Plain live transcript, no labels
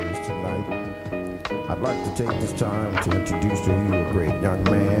I'd like to take this time to introduce to you a great young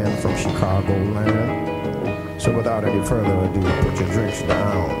man from Chicagoland. So without any further ado, put your drinks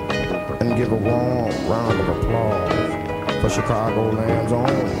down and give a warm round of applause for Chicagoland's own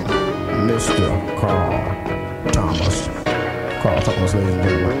Mr. Carl Thomas. Carl Thomas, ladies and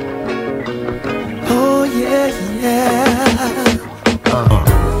gentlemen. Oh yeah, yeah.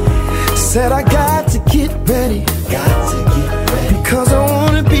 Said I got to get ready, because I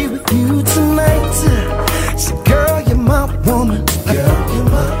wanna be with you tonight. Said, girl, you're my woman,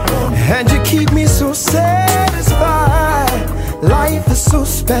 and you keep me so satisfied. Life is so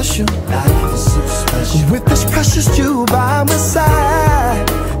special, with this precious jewel by my side.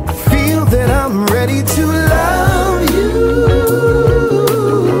 I feel that I'm ready to love you.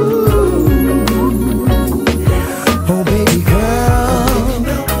 Oh baby girl,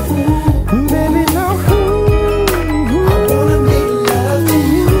 baby no, I wanna make love to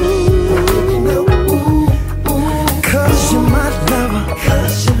you. 'Cause you're my lover,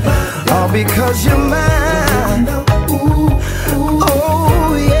 all because you're mine.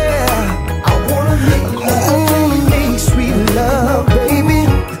 Oh yeah, I wanna make sweet love, baby.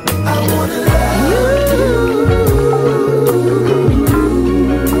 I wanna love you.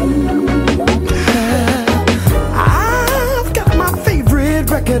 I've got my favorite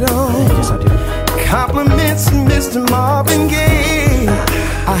record on. Yes, I do. Compliments from Mr. Marvin Gaye.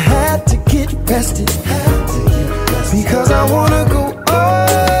 I had to get rested, because I wanna go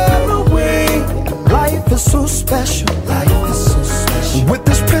all the way. Life is so special, with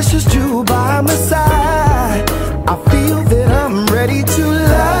this precious jewel by my side. I feel that I'm ready to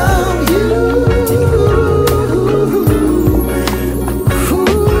love you.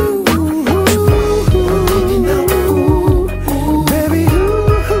 Baby,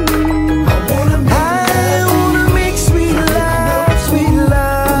 I wanna make sweet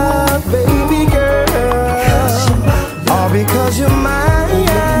love, baby girl. All because you're mine.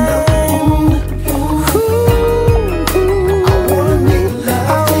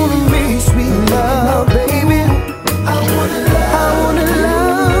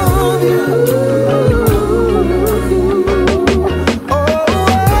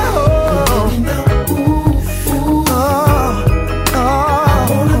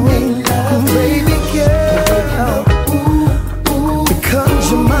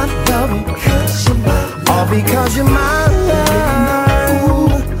 Because you're mine,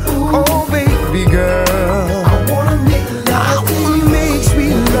 oh baby girl. I wanna make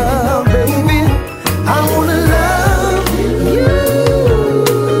sweet love, baby. I wanna love you.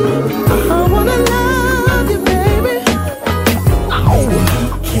 I wanna love you, baby. Oh,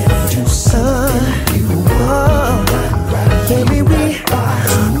 baby, we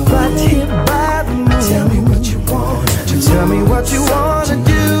right here by the moon. Tell me what you want. Tell me what you wanna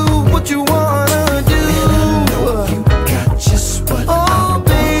do. What you wanna do.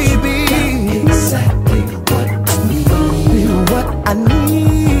 I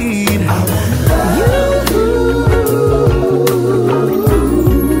need. I wanna love you.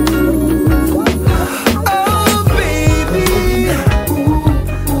 Oh baby,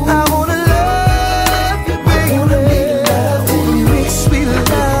 I wanna love you, baby. Make sweet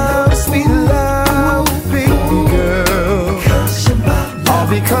love, baby girl. All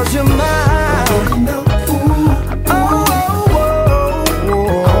because you're mine.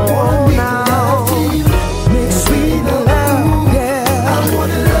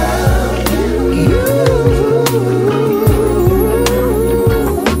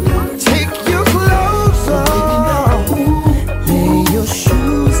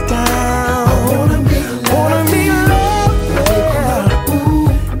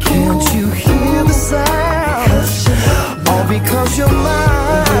 Because you're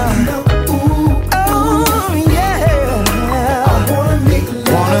mine. Oh yeah, wanna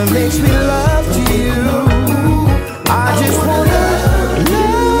make sweet love to you. I just wanna love you.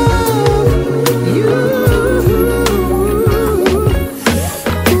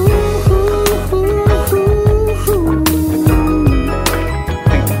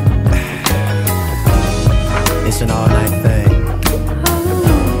 It's an all-night thing,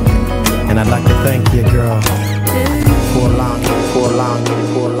 and I'd like to thank you, girl, for allowing.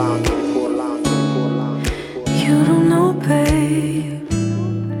 You don't know, babe,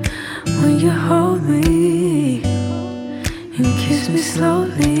 when you hold me and kiss me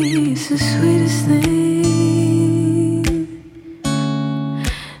slowly, it's the sweetest thing.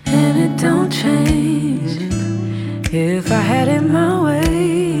 And it don't change. If I had it my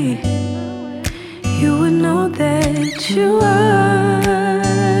way, you would know that you are.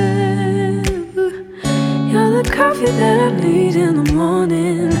 You're the coffee that I need in the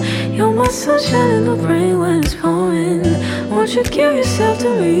morning. You're my sunshine in the rain when it's pouring. Won't you give yourself to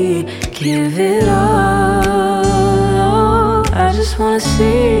me? Give it all. I just wanna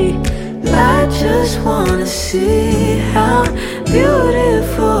see. I just wanna see how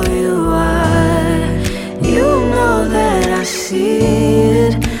beautiful you are. You know that I see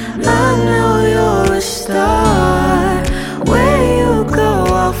it. I know you're a star. Where you go,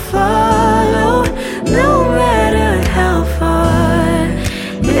 I'll follow, no matter how far.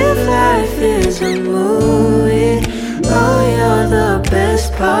 If life is a movie, oh, you're the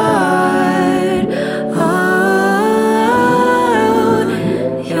best part. Oh,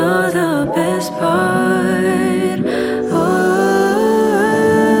 you're the best part. Oh,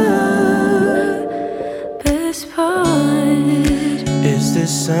 best part. It's the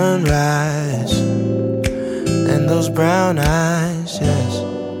sunrise and those brown eyes, yes.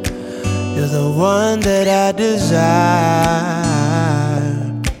 You're the one that I desire.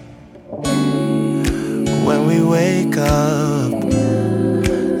 When we wake up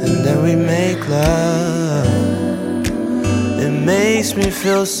and then we make love, it makes me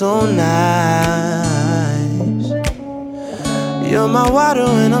feel so nice. You're my water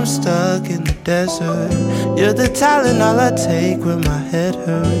when I'm stuck in the desert. You're the talent all I take when my head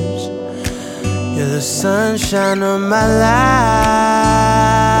hurts. You're the sunshine of my life.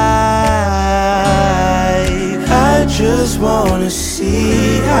 I just wanna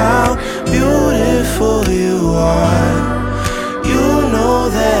see how beautiful you are. You know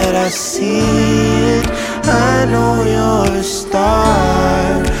that I see it. I know you're a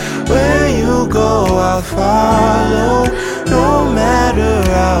star. Where you go, I'll follow, no matter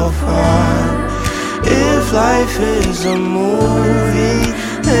how far. If life is a movie,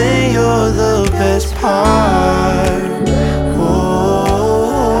 then you're the best part. Oh,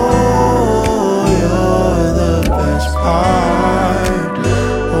 you're the best part.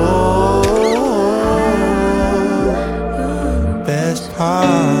 Oh, best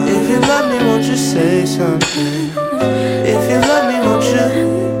part. If you love me, won't you say something? If you love me, won't you?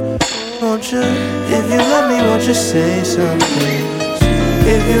 If you love me, won't you say something?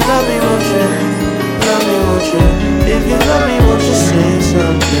 If you love me, won't you? Love me, won't you? If you love me, won't you say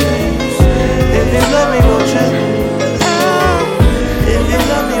something? If you love me, won't you? If you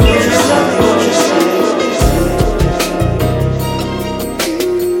love me, won't you? Love me, won't you say something?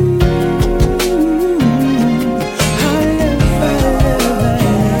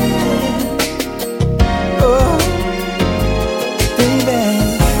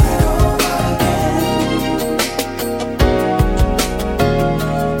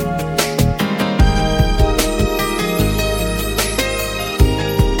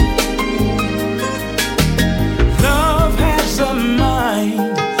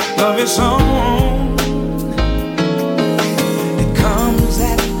 Its own. It comes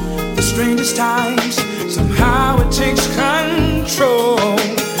at the strangest times. Somehow it takes control.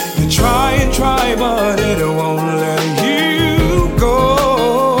 You try and try, but it won't let you go.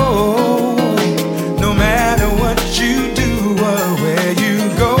 No matter what you do or where you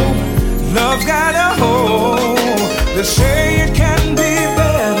go, love's got a hold. They say it can be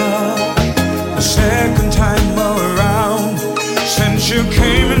better the second time around. Since you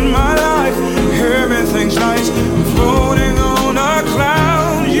came in my life, everything's nice. I'm floating on a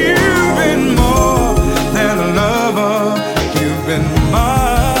cloud. You've been more than a lover. You've been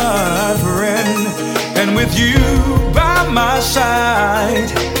my friend. And with you by my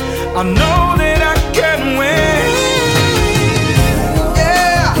side, I know that I can win.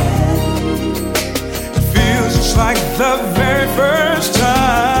 Yeah, it feels just like the very first time.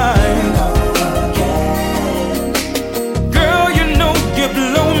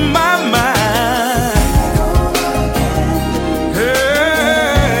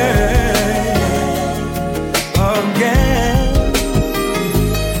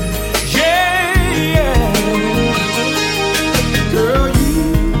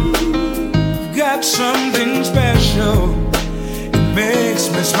 Something special, it makes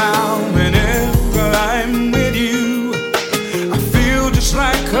me smile whenever I'm with you. I feel just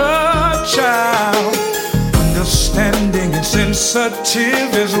like a child. Understanding and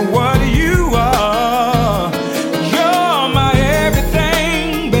sensitive is what you are. You're my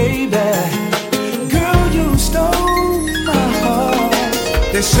everything, baby. Girl, you stole my heart.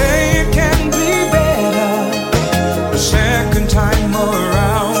 They say it can be better the second time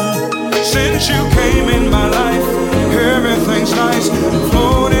around. Since you came in my life, everything's nice.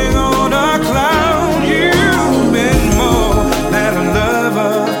 Floating on a cloud. You've been more than a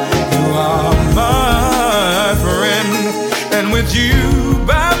lover. You are my friend. And with you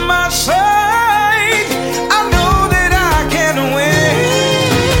by my side,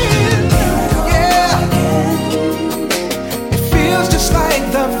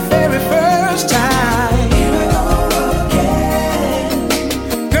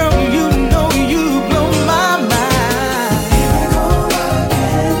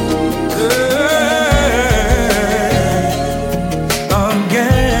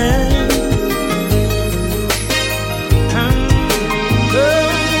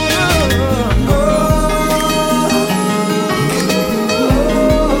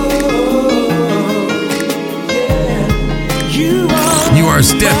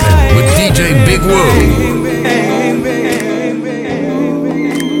 Star Steppin' with DJ Big Woo.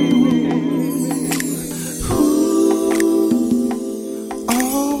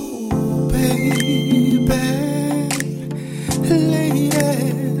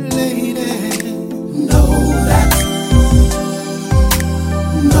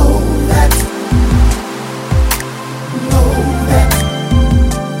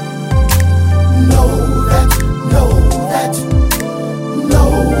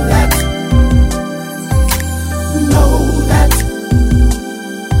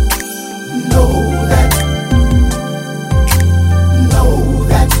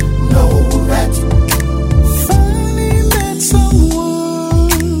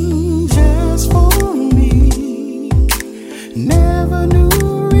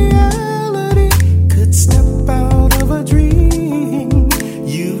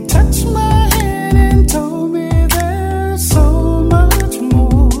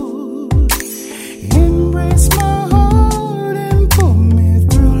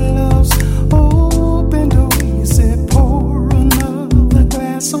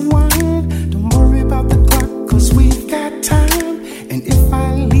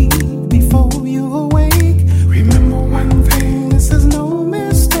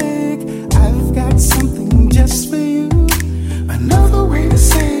 Know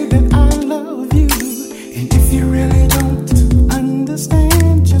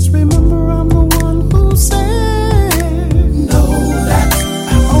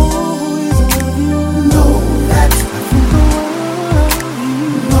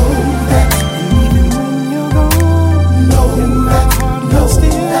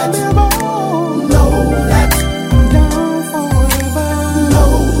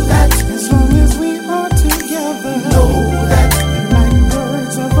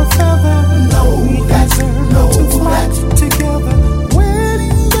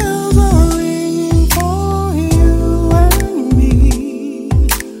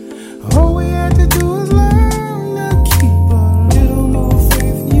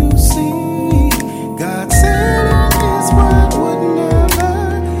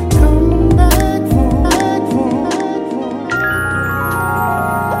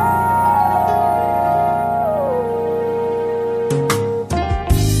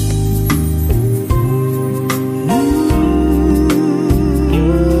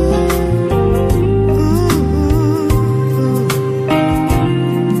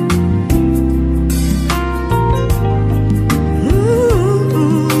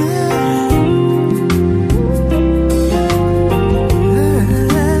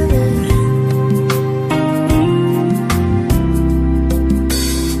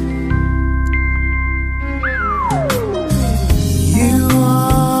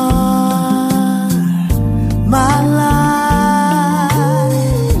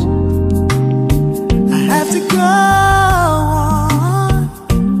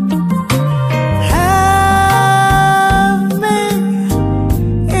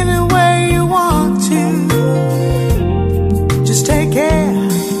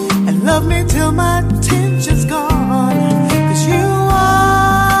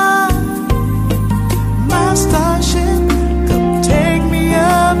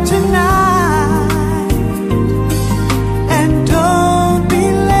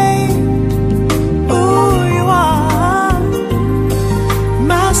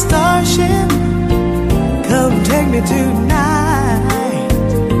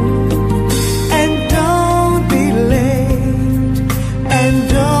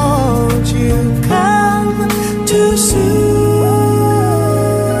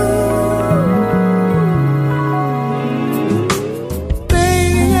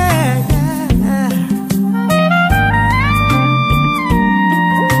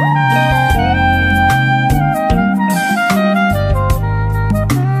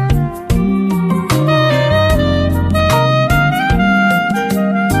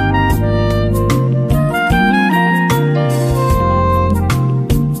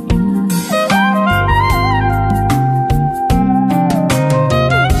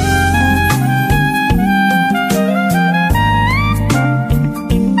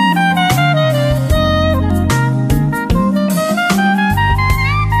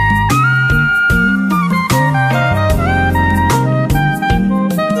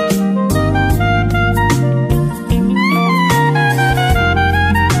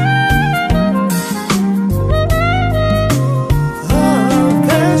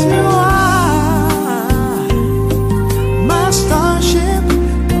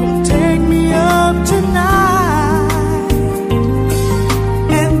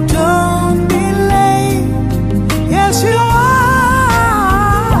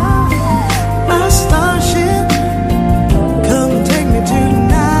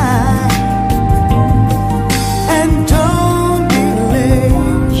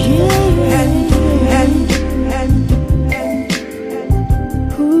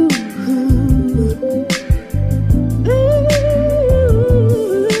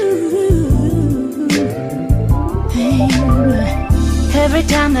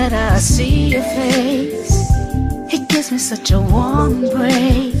that I see your face, it gives me such a warm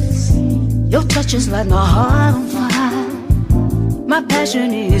embrace. Your touch is like my heart on fire. My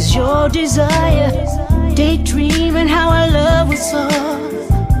passion is your desire. Daydreaming how our love was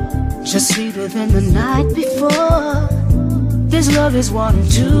soar, just sweeter than the night before. This love is one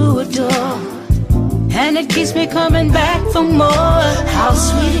to adore, and it keeps me coming back for more. How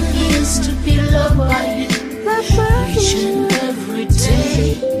sweet it is to be loved by you, each and every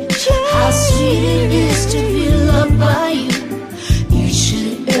day. How sweet it is to be loved by you, each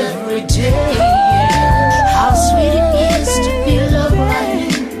and every day. How sweet it is to be loved by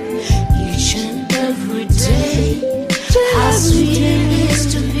you, each and every day. How sweet it is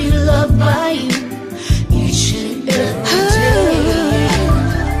to be loved by you, each and every day.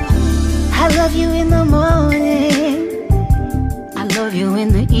 I love you in the morning, I love you in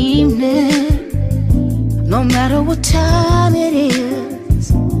the evening. No matter what time it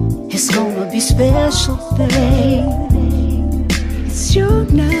is, it's gonna be special, babe. It's your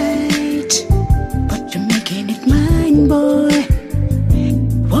night, but you're making it mine, boy.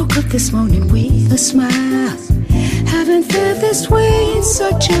 Woke up this morning with a smile, haven't felt this way in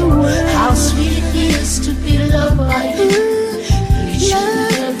such a while. How sweet it is to be loved by you, each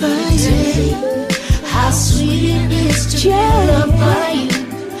and every day. How sweet it is to be loved by you,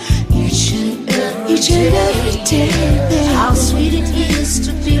 each and every day. How sweet it is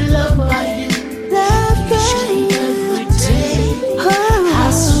to be loved by you, each and every day. How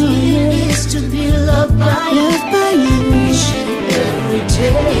sweet it is to be loved by you, each and every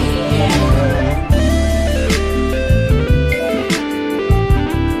day.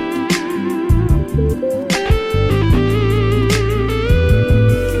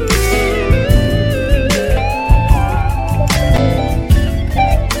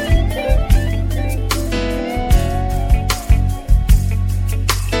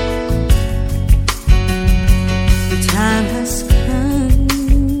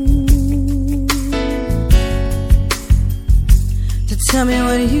 Tell me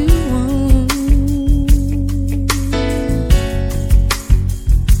what you want.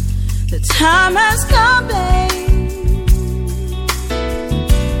 The time has come, babe.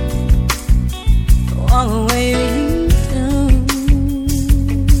 Walk away, you don't.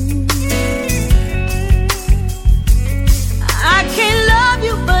 I can't love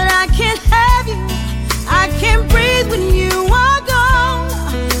you, but I can't have you. I can't breathe when you are gone.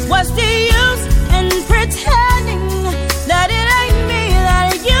 What's the use in pretending that it ain't me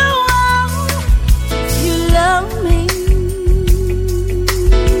that you want? You love me,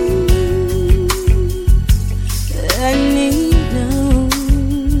 I need to know.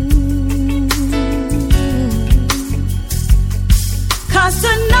 'Cause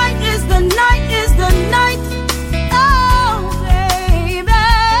tonight is the night, is the night. Oh baby,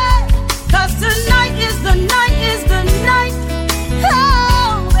 'cause tonight is the night, is the night.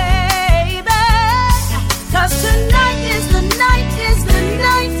 Oh baby, 'cause tonight is the night, is the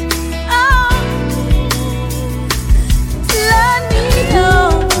night. Oh, let me know.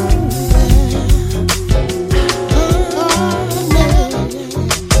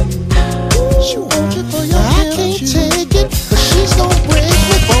 She wants it for your I can't take it, but she's gonna break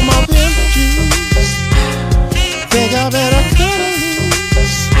me for my pimp juice. Think I better cut her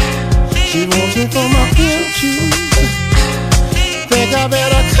loose. She wants it for my pimp juice. Think I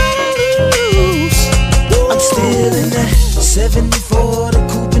better cut her loose. I'm still in that 74, the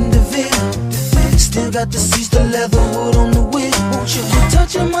coupe in the Ville. Still got the seats, the leather wood on the wheel. Won't you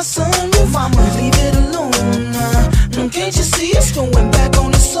touching my sunroof? Mama, leave it alone. Can't you see it's going back on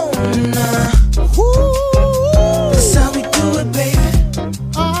its own? That's how we do it, baby.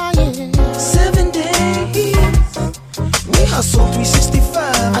 Oh yeah. 7 days, we hustle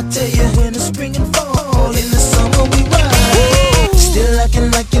 365. I tell you, when the spring and fall, in the summer we ride. Still acting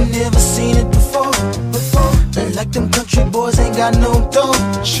like you never seen it before. Like them country boys ain't got no dough.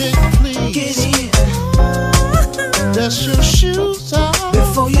 Chick, please. Get in Dust your shoes off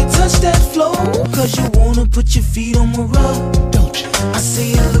before you touch that floor. 'Cause you wanna put your feet on my rug, don't you? I say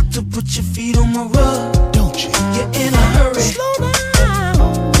you look to put your feet on my rug, Don't you? you're in a hurry. Slow down.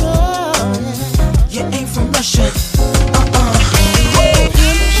 Oh, yeah. You ain't from Russia.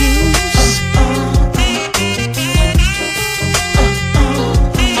 Pimp juice.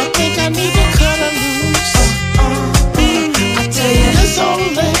 I think I need to cut her loose. I tell you, This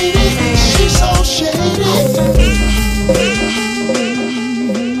old lady, she's so shady.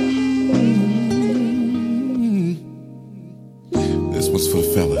 This was for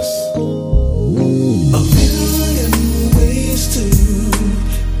fellas. a million ways to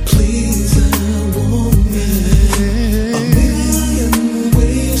please a woman.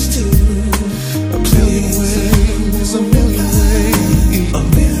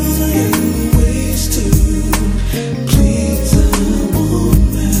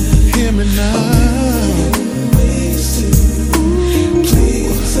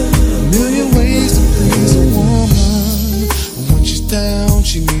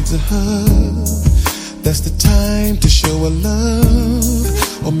 show of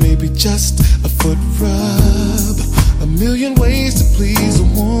love, or maybe just a foot rub. A million ways to please a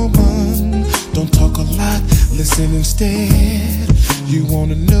woman. Don't talk a lot, listen instead. You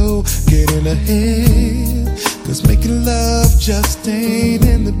wanna know, get in her head. Cause making love just ain't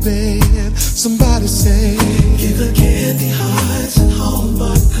in the bed. Somebody say, give her candy hearts and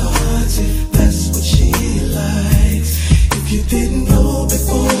Hallmark cards if that's what she likes. If you didn't know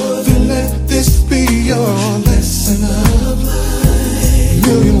before, then let this be your lesson of life.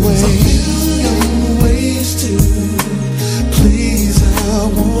 Million ways to please a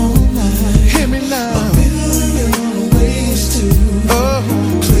woman. Hear me now. A million ways to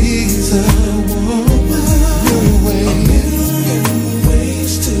please a woman. A million ways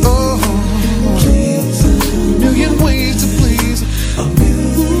to please a million ways to please a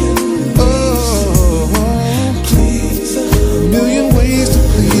million ways to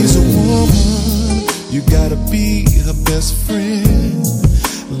please a woman. You gotta be her best friend.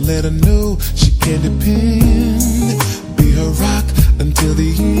 Let her know she can depend. Be her rock until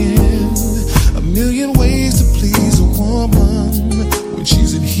the end. A million ways to please a woman. When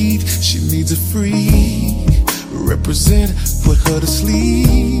she's in heat, she needs a freak. Represent, put her to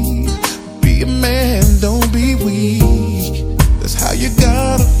sleep. Be a man, don't be weak. That's how you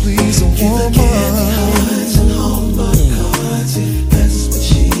gotta please a woman. Give her candy hearts and Hallmark cards if that's what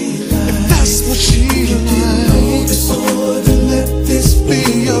she likes. If that's what she likes. Before, then let this be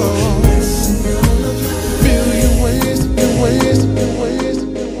your lesson of life. Million ways, ways, ways, ways,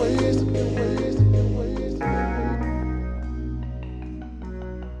 ways, ways.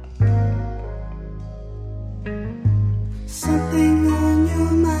 Something on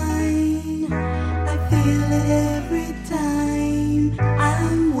your mind, I feel it every time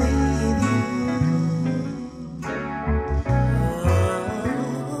I'm with you.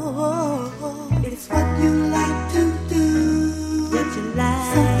 Oh, it's what you like to do, what you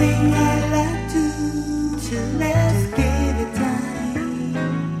like. Something I like to let's give it time.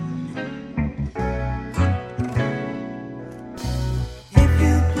 If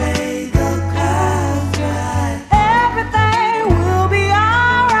you play the cards right, everything will be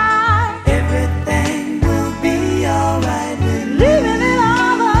alright. Everything will be alright. We're leaving it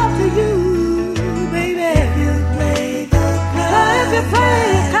all up to you, baby. If you play the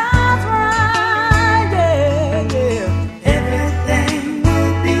cards right, yeah, yeah. Everything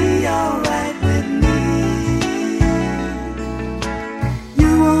will be alright with me.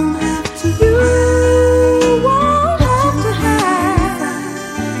 You won't have to hide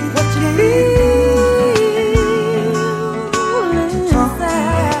what you feel inside.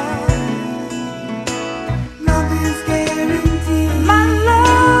 Love is guaranteed. My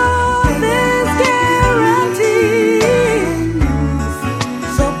love is guaranteed.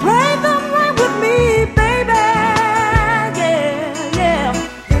 So play them right with me, baby. Yeah, yeah.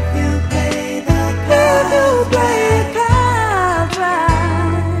 If you play the cards right,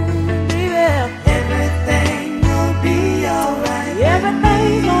 baby, everything will be alright.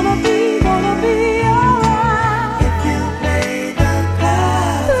 Everything's gonna be alright. If you play the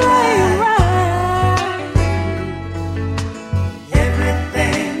cards right,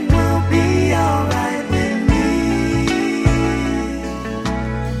 everything will be alright with me.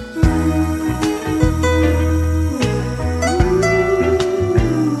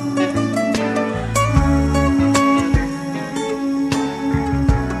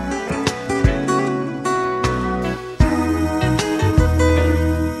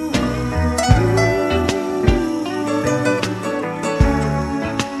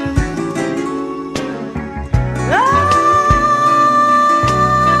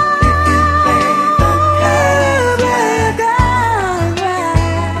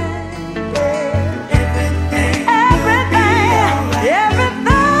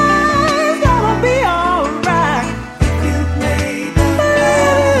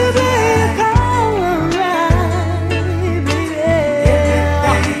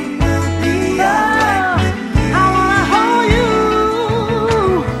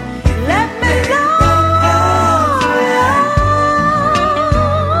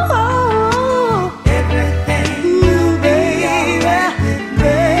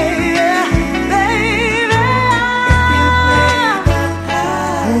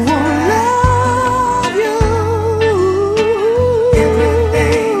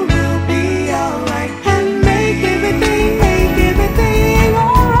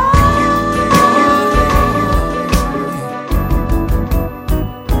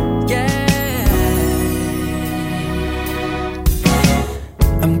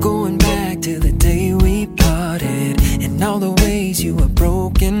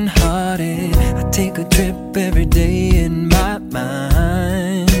 take a trip every day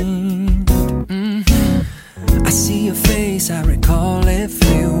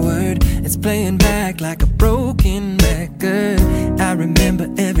playing back like a broken record. I remember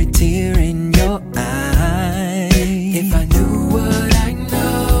every tear in your eye. If I knew what I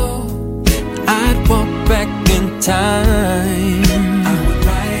know, I'd walk back in time. I would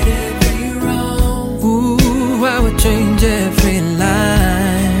right every wrong. Ooh, I would change every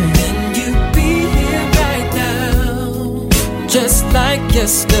line. And you'd be here right now, just like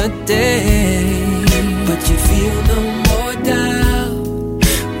yesterday. But you feel no more doubt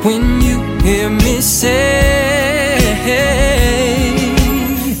when you hear me say,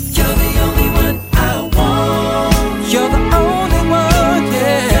 you're the only one I want. You're the only one,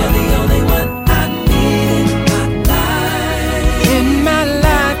 yeah. You're the only one I need in my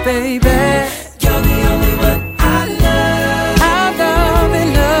life, baby. You're the only one I love. I love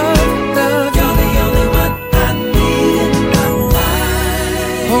and love, love. You're the only one I need in my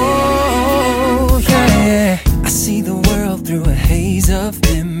life. Oh, yeah. I see the world through a haze of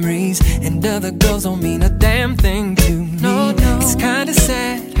memories, and other girls don't mean a damn thing to me. No. It's kinda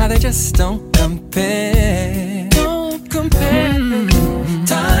sad how they just don't compare. Don't compare.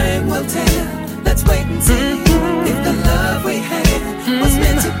 Time will tell. Let's wait and see if the love we had was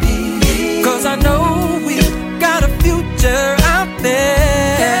meant to be. 'Cause I know we got a future out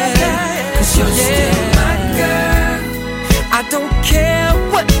there. 'Cause you're still my girl. I don't care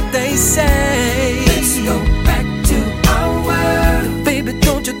what they say. Let's go back to our world. Baby,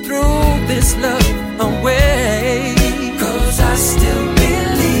 don't you throw this love away. 'Cause I still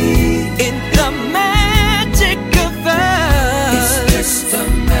believe in the magic of us. It's just a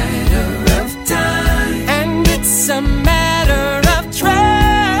matter of time, and it's a matter of trust.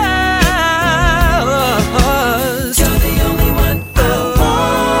 You're the only one I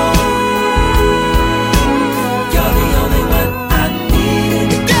want. You're the only one I need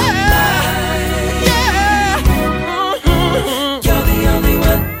in my life. Yeah. You're the only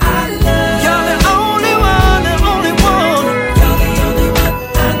one I love. You're the only one, the only one. You're the only one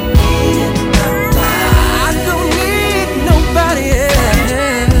I need in my life. I don't need nobody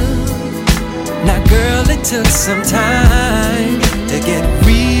else. Now, girl, it took some time to get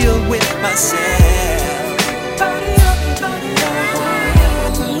real with myself.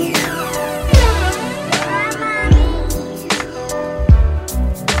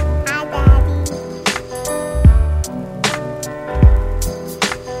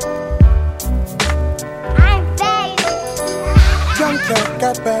 Young cat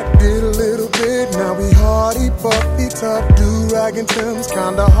got back, did a little bit. Now we hardy, puffy, tough, do-rag and Tim's.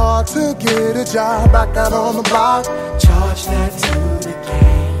 Kinda hard to get a job back out on the block. Charge that to the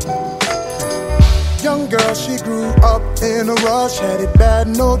game. Young girl, she grew up in a rush. Had it bad,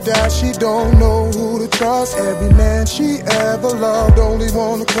 no doubt. She don't know who to trust. Every man she ever loved only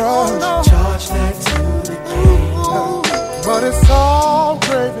wanna crush. Charge that to the game. But it's all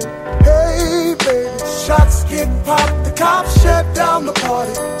gravy. Hey, baby, shots get popped. The cops shut down the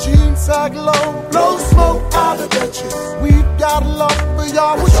party. Jeans sag low, blow smoke out of the chest. We've got love for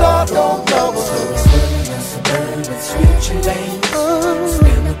y'all, but y'all don't love us. Swimming in suburban future lanes.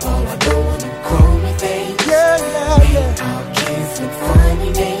 Spin up all I do in them chromey things. Yeah. Our kids and funny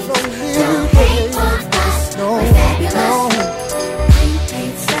names. Don't hate on us, we're fabulous.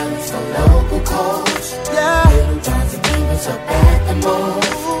 Prepaid sellers for local calls. Yeah. Little John's and Divas up at the mall.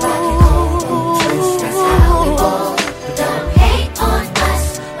 Rocky cold, twist, that's how we ball. Don't hate on us,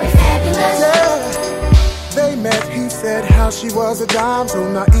 we're fabulous. Yeah. They met, he said how she was a dime. So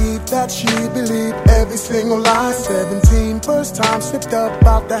naive that she believed every single lie. 17, first time slipped up,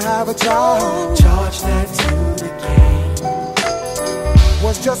 about to have a child. Charge that to the game.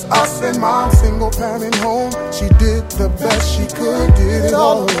 Was just us and mom, single parent home. She did the best she could, did it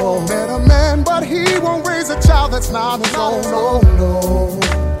all alone. Met a man, but he won't raise a child that's not his own. Oh no.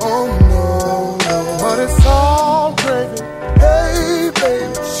 But it's all gravy. Hey,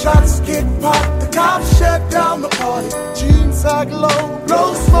 baby, shots get popped. The cops shut down the party. Jeans sag low,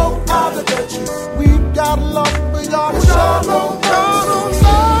 blow smoke out of the juice. We've got love for y'all, but y'all don't love us.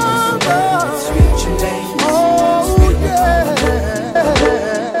 Oh yeah.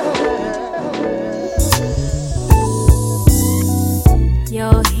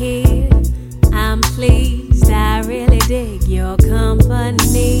 You're here, I'm pleased. I really dig your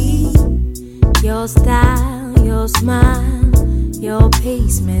company. Your style, your smile, your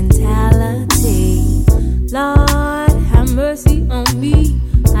peace mentality. Lord, have mercy on me.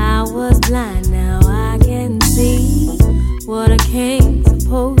 I was blind, now I can see what a king's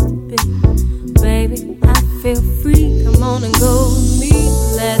supposed to be. Baby, I feel free. Come on and go with me.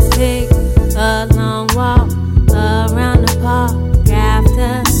 Let's take a long walk around the park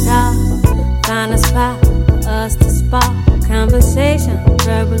after dark. Find a spot for us to spark conversation.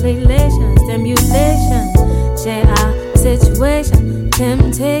 verbal elation, stimulation. Share our situation,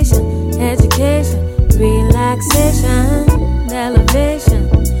 temptation, education, relaxation, elevation.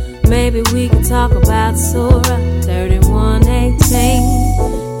 Maybe we could talk about Surah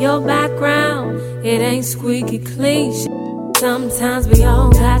 31:18. Your background, it ain't squeaky clean. Sometimes we all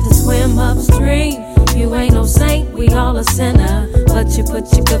got to swim upstream. You ain't no saint, we all a sinner. But you put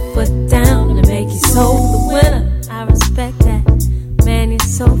your good foot down and make your soul the winner. I respect that. Man,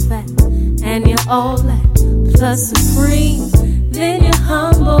 you're so fat, and you're all that, plus supreme. Then you're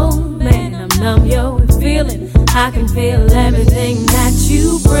humble, man, I'm numb, yo, with feeling. I can feel everything that you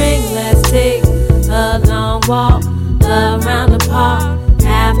bring. Let's take a long walk around the park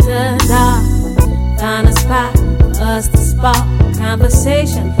after dark. Find a spot for us to spark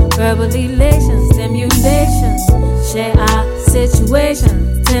conversation, verbal elation, stimulation. Share our situation,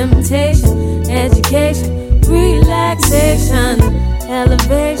 temptation, education, relaxation,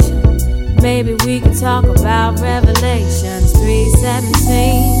 elevation. Maybe we could talk about Revelations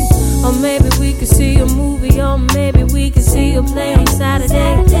 3:17. Or maybe we could see a movie, or maybe we could see a play on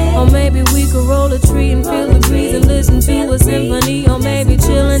Saturday. Or maybe we could roll a tree and feel the breeze and listen to a symphony. Or maybe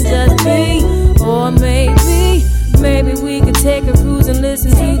chill and just be. Or maybe we could take a cruise and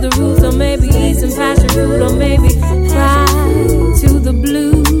listen to the roots. Or maybe eat some passion fruit. Or maybe fly to the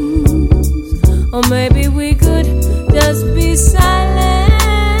blues. Or maybe we could just be silent.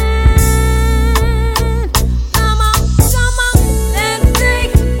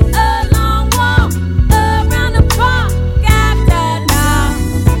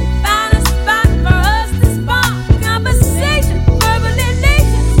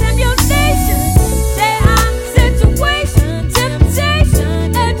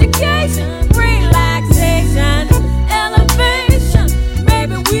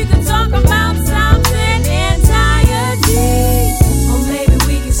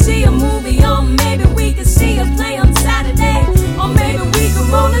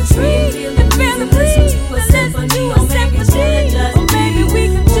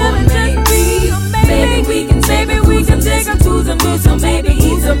 So maybe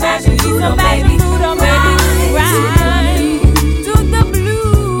eat some passion fruit, or maybe ride to the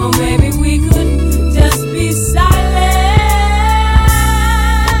blue, or maybe we could just be silent.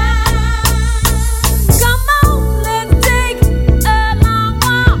 Come on, let's take a long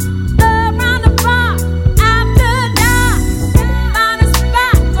walk around the park after dark. Find a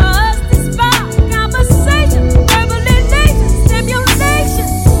spot for us to spark conversation, verbalization, stimulation.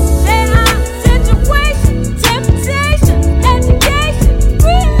 Share our situation, temptation, education,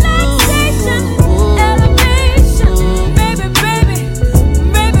 relaxation, elevation.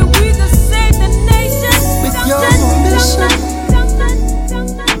 Maybe we could save the nation. With your permission,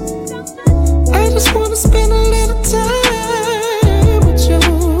 I just wanna spend a little time with you.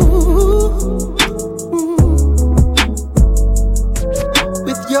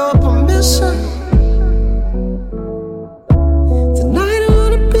 With your permission, tonight I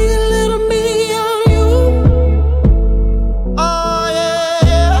wanna be a little me on you. Oh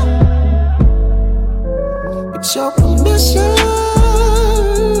yeah. With your permission,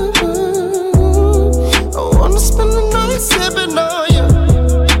 I wanna spend the night sipping on you.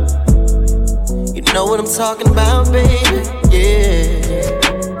 You know what I'm talking about, baby. Yeah.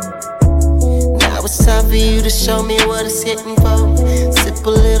 Now it's time for you to show me what it's hitting for. Sip a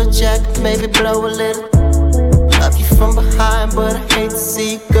little Jack, maybe blow a little. Love you from behind, but I hate to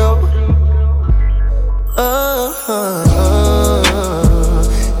see you go.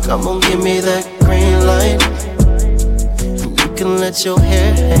 Come on, give me that green light. You can let your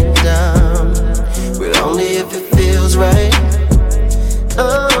hair hang down, but only if it feels right.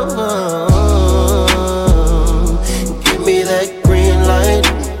 Give me that green light.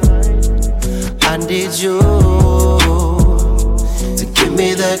 I need you to give me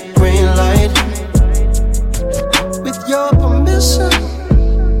that green light. With your permission,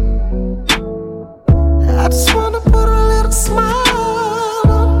 I just wanna put a little smile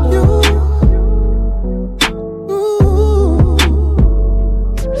on you.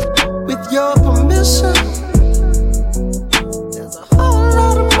 With your permission, there's a whole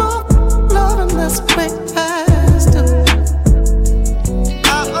lot of more loving that's way past due.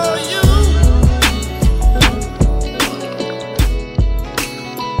 I owe you.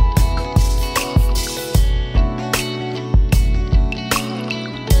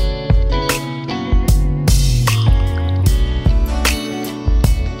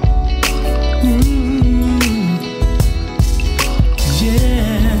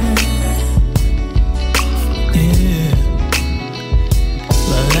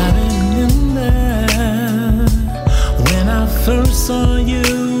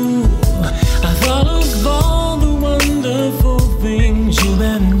 you, I thought of all the wonderful things you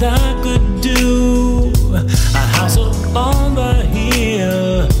and I could do. A house up on the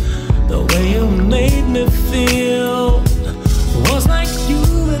hill, the way you made me feel was like you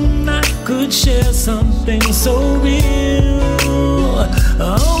and I could share something so real.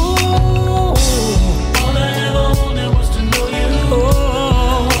 Oh, all I ever wanted was to know you. Oh,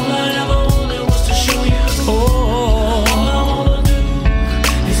 all I ever wanted was to show you. Oh, all I wanna do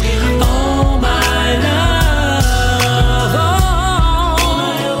is give you all my love. Oh, all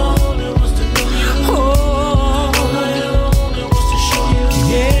I ever wanted was to know you. Oh, all I ever wanted was to show you.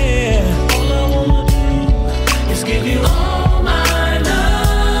 Yeah, all I wanna do is give you all my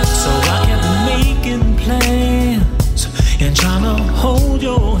love. So I kept making plans and trying to hold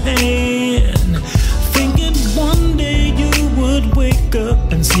your hand, thinking one day you would wake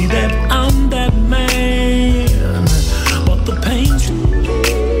up and see that I'm that man. But the pain's too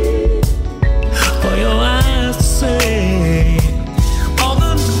deep for your eyes to see all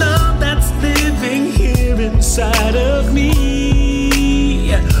the love that's living here inside of me.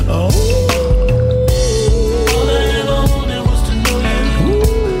 Oh, all I ever wanted was to know you.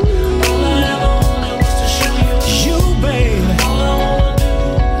 All I ever wanted was to show you. You, baby. All I wanna do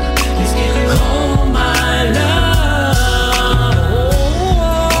is give you all my love.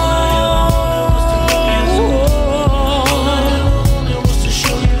 All I ever wanted was to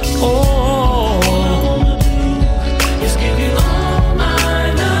show you. All I wanna do is give you all my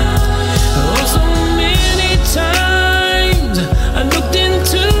love. Oh, so many times I looked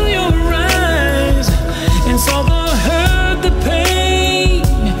into your eyes and saw the hurt, the pain,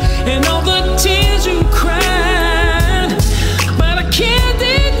 and all the tears you cried. But I can't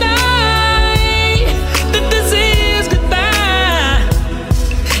deny that this is goodbye.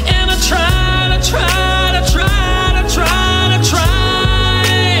 And I try to try to try to try to try.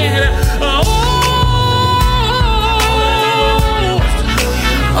 Oh,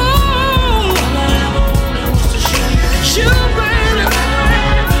 you, baby.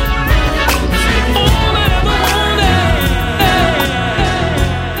 All I ever wanted.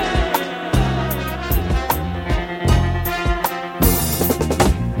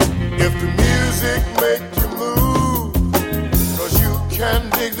 If the music make you move, 'cause you can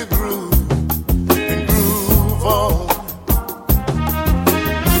dig the groove and groove on,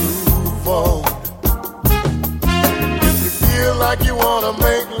 groove on. If you feel like you wanna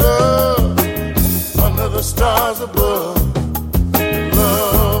make love under the stars above,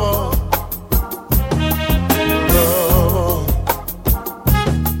 love on, love on.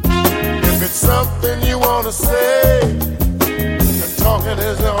 If it's something you wanna say, and talking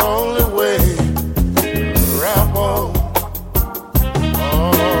is the only way. Rap on,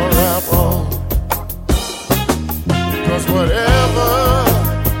 oh, rap on. 'Cause whatever,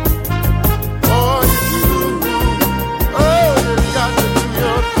 oh, you do, oh, you got to do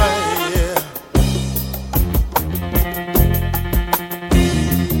your thing, yeah.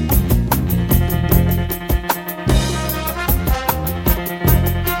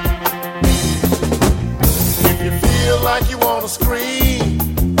 If you feel like you wanna scream,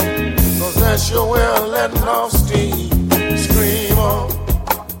 'cause that's your way of letting off steam, scream on,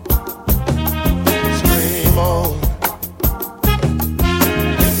 scream on.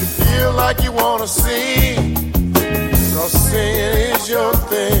 If you feel like you wanna sing, 'cause singing is your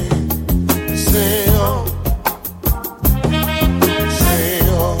thing, sing on, sing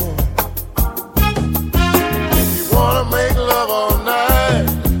on. If you wanna make love all night,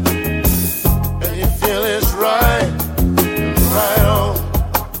 and you feel it's right, right on,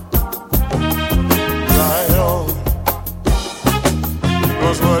 right on.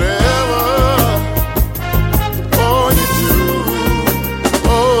 'Cause whatever, oh, you do,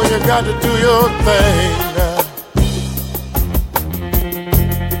 oh, you got to do your thing now.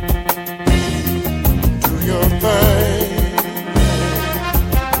 Do your thing.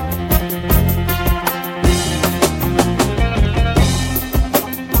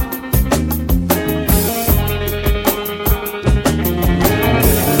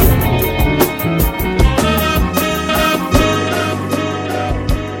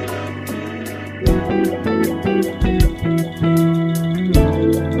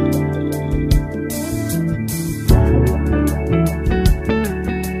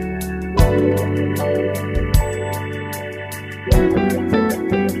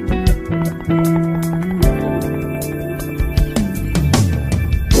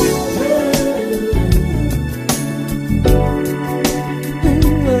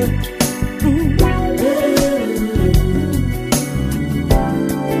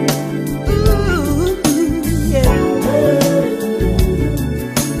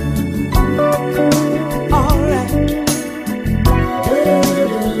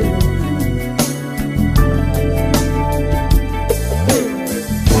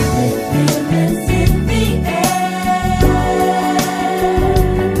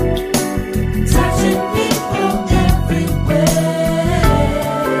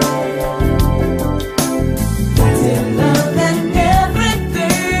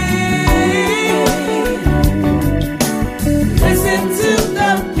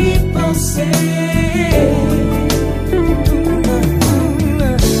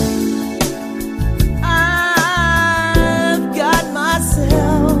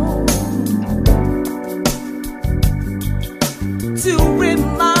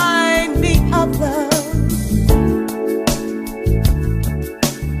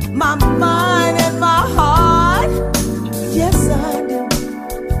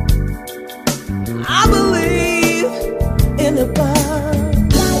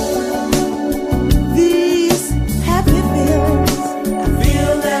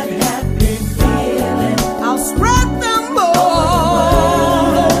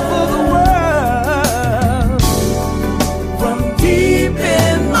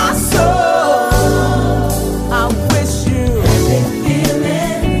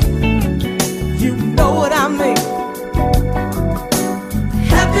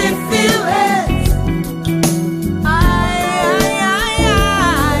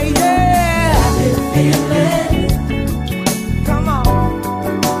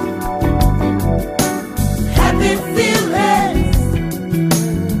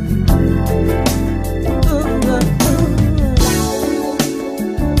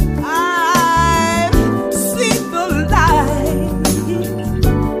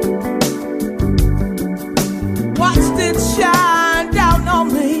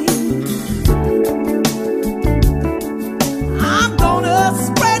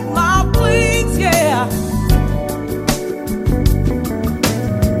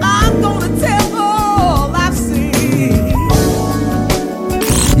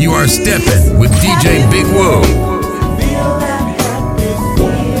 Steppin' with DJ Big Woo.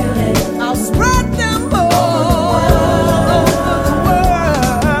 I'll spread them all over the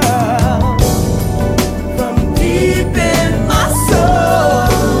world, from deep in my soul.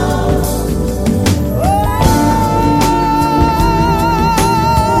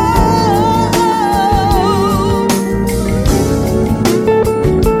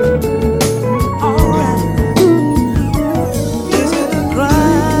 All right. Is it a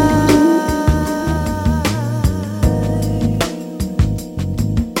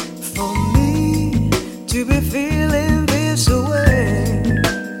to be feeling this way?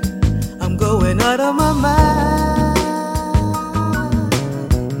 I'm going out of my mind,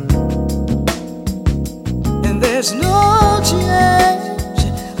 and there's no change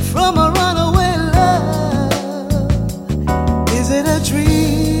from a runaway love. Is it a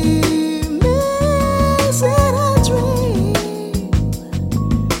dream? Is it a dream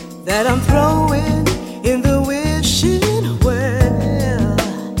that I'm throwing in the wishing well?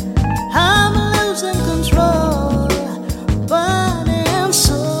 I'm losing control, body and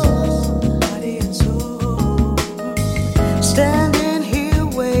soul, standing here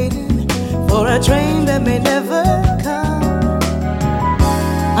waiting for a train that may never come.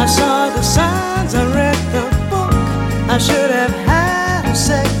 I saw the signs, I read the book, I should have had a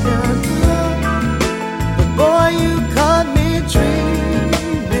second look, but boy, you caught me dreaming.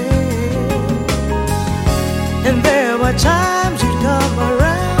 And there were times you'd come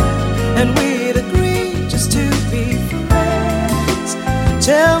around and we'd agree just to be friends.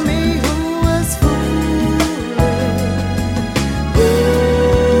 Tell me who was fooling. Ooh,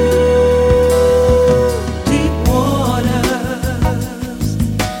 deep waters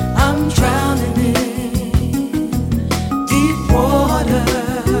I'm drowning in. Deep waters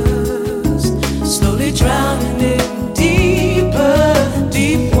slowly drowning in. Deeper,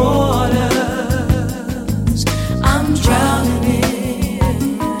 deep waters I'm drowning in.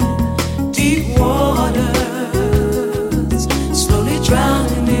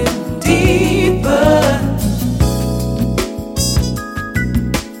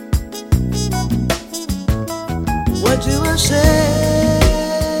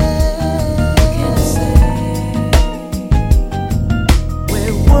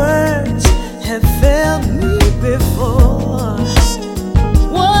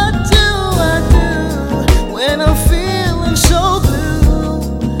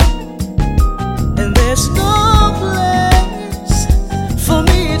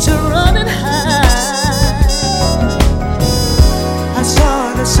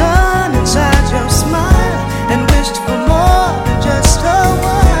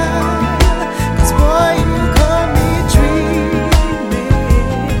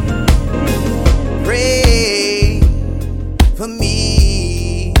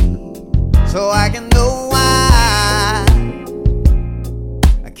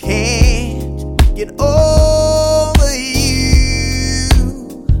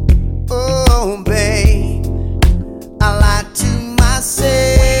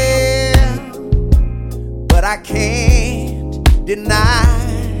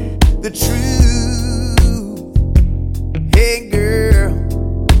 the truth. Hey girl,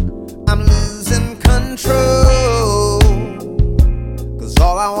 I'm losing control, 'cause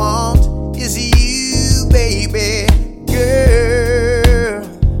all I want is you, baby girl.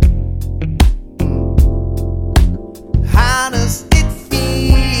 How does it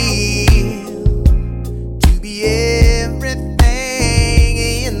feel to be everything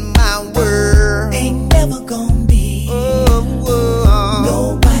in my world? Ain't never gonna be nobody,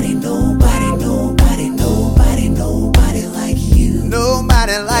 nobody, nobody, nobody, nobody like you.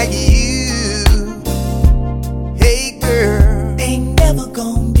 Nobody like you. Hey girl, ain't never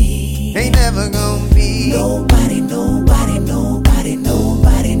gonna be, ain't never gonna be nobody, nobody, nobody,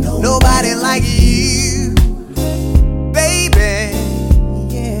 nobody, nobody like you, baby.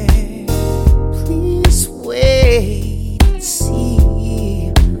 Yeah, please wait and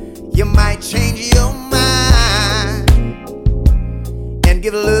see. You might change your mind and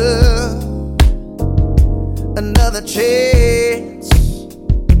give love another chance.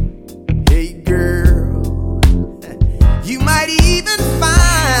 Hey girl, you might even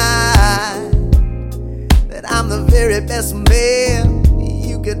find that I'm the very best man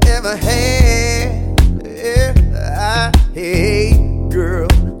you could ever have. Yeah. Hey girl,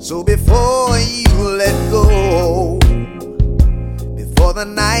 so before you let go, before the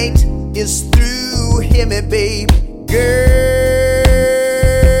night is through, hear me, baby girl.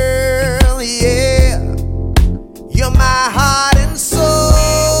 Yeah, you're my heart and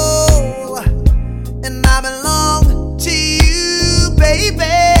soul, and I belong to you,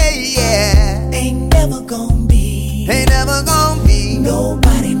 baby. Yeah, ain't never gonna be, ain't never gonna be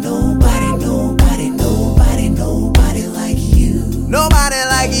nobody, nobody, nobody, nobody, nobody like you. Nobody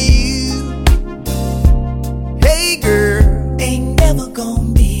like you. Hey girl, ain't never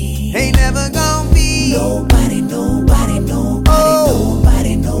gonna be, ain't never gonna be nobody, nobody,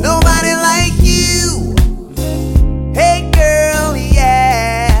 nobody, nobody, nobody like you. Hey girl,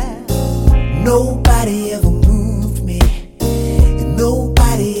 yeah. Nobody ever moved me, and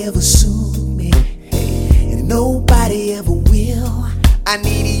nobody ever soothed me, and nobody ever will. I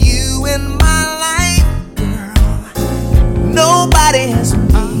need you in my life, girl. Nobody has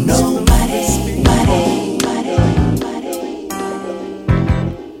me. Nobody,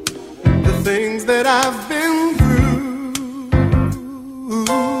 The things that I've been through.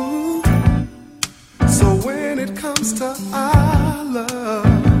 So when it comes to our love,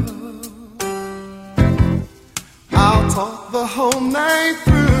 I'll talk the whole night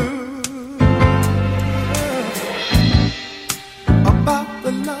through about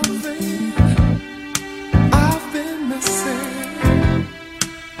the loving I've been missing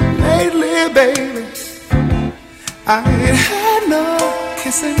lately, baby. I ain't had no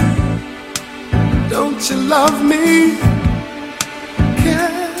kissing. Don't you love me?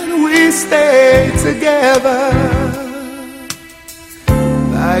 Can we stay together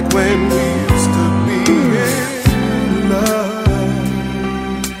like when we used to be in love?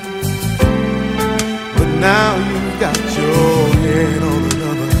 But now you've got your head on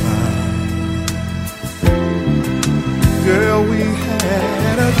another line. Girl, we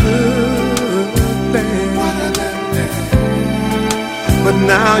had a good thing, but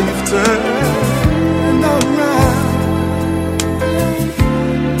now you've turned around.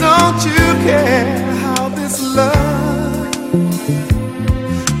 Don't you care how this love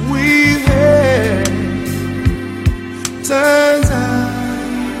we've had turns out?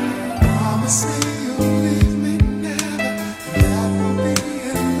 Promise me you'll leave me never. That will be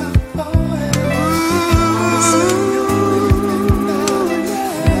enough forever. Promise me you'll leave me never.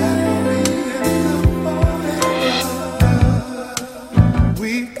 That will be enough forever.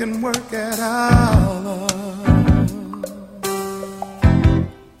 We can work it out,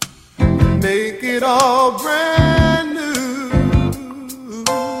 make it all brand new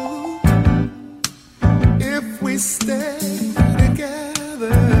if we stay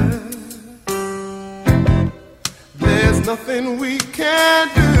together. There's nothing we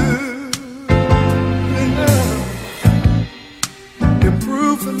can't do.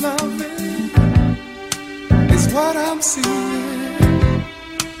 Improve the loving is what I'm seeing.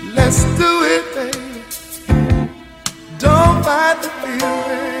 Let's do it, baby. Don't fight the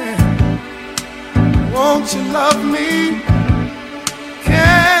feeling. Won't you love me?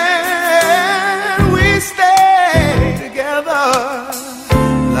 Can we stay together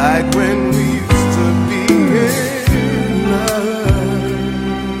like when we used to be in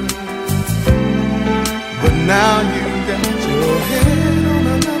love? But now you got your head on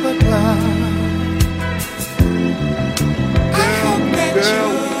another cloud. I hope that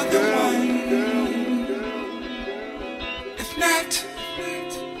you're the one. If not,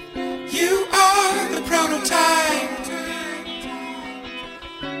 prototype.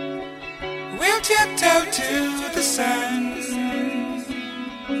 We'll tiptoe to the sun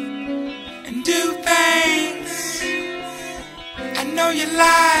and do things I know you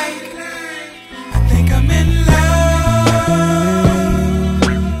like. I think I'm in love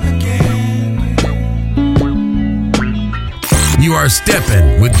again. You are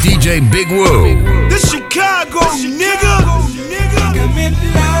stepping with DJ Big Woo. This Chicago, nigga. I think I'm in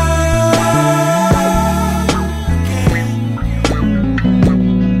love again.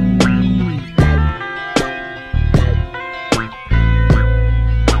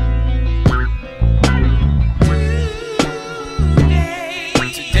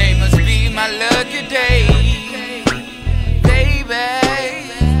 Today must be my lucky day, baby.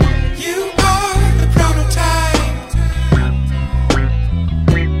 You are the prototype.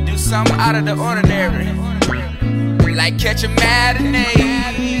 Do something out of the ordinary, like catch a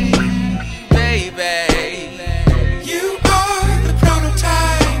matinee, baby. You are the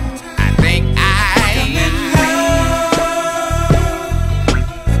prototype. I think I'm in love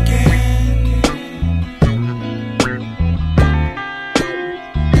again.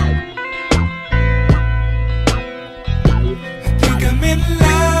 I think I'm in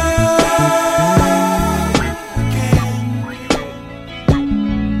love again.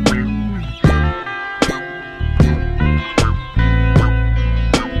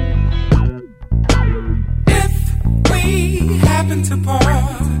 If we happen to part,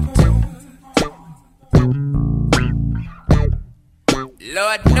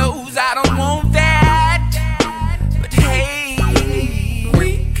 Lord knows I don't want that. But hey, we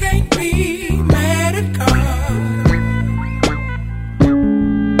can't be mad at God.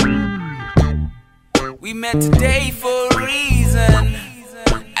 We met today for a reason.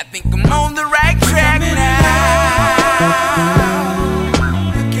 I think I'm on the right track now.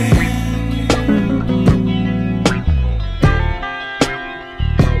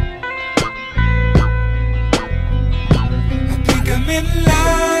 I think I'm in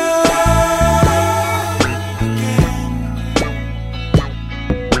love again.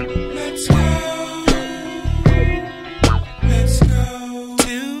 Let's go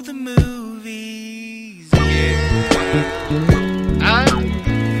to the movies. Yeah. And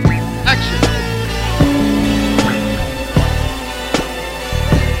action.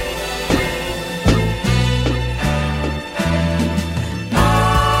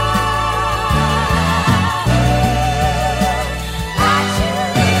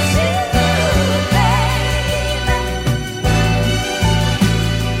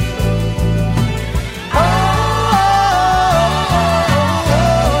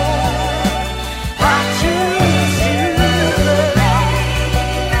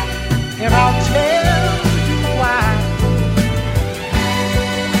 And I'll tell you why.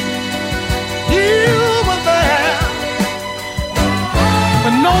 You were there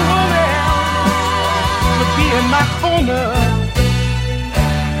when no one else would be in my corner.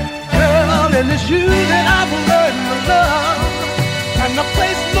 Girl, and it's you that I've learned to love, and the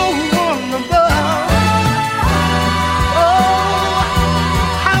place no one above. Oh,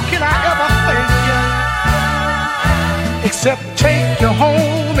 how can I ever thank you except take you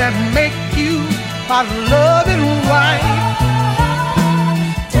home and make you my loving wife,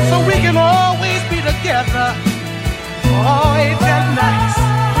 so we can always be together. Oh, ain't that nice?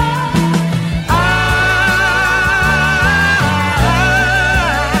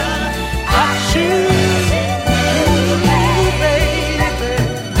 I choose you, baby.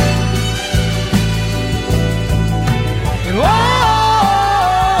 And oh,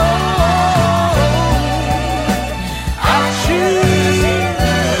 I choose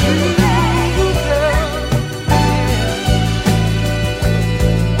you, girl.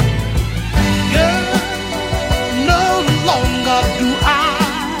 Girl, no longer do I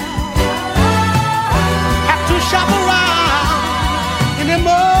have to shop around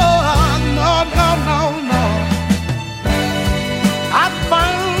anymore. No, no, no, no. I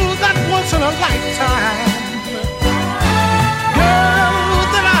found that once in a lifetime girl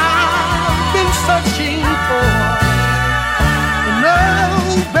that I've been searching for. No,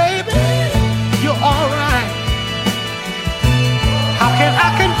 baby, you're alright. How can I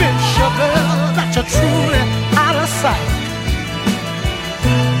convince you, girl, that you're truly out of sight?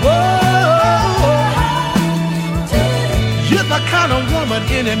 You're the kind of woman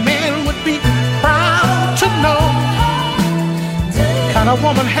any man would be proud to know. Kind of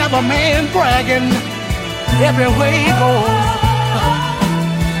woman have a man bragging everywhere he goes.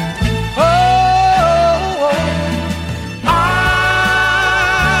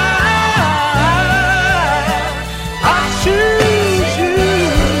 I choose you,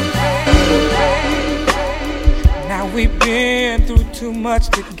 baby. too much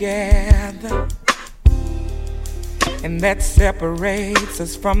together, and that separates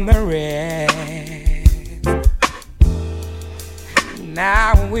us from the rest.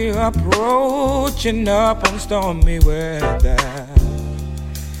 Now we're approaching up on stormy weather.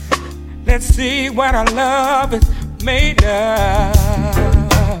 Let's see what our love is made of.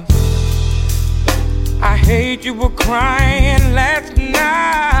 I hate you were crying last night.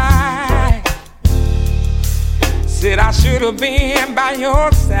 Said I should have been by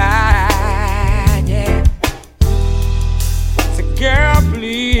your side, yeah. Said, girl,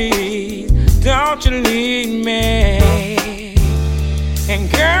 please, don't you leave me. And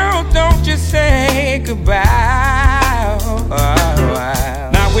girl, don't you say goodbye.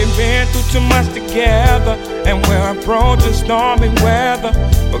 Now we've been through too much together, and we're approaching stormy weather.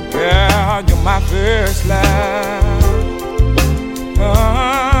 But girl, you're my first love.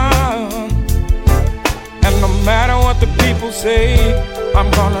 And no matter what the people say,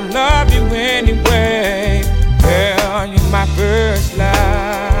 I'm gonna love you anyway. Girl, you're my first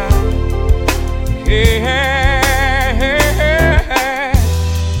love. Yeah.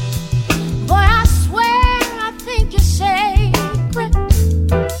 Boy, I swear I think you're sacred,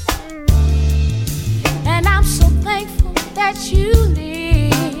 and I'm so thankful that you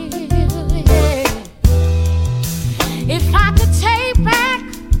live. Yeah. If I could take back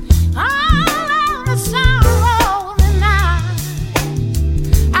all of the sorrow tonight,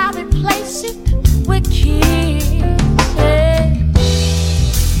 I'll replace it with kisses.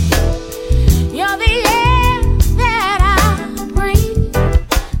 You're the air that I breathe,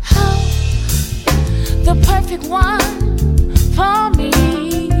 oh, the perfect one for me.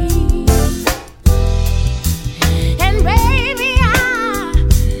 And baby, I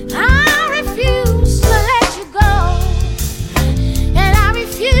refuse to let you go, and I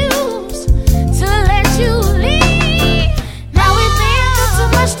refuse to let you leave. Now we've been through too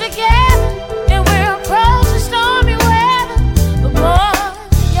much together, and we're approaching stormy weather. But boy,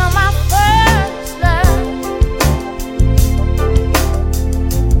 you're my first love.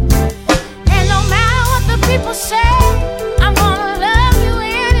 And no matter what the people say, I'm gonna love you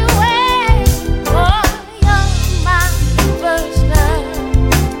anyway. Boy, you're my first love.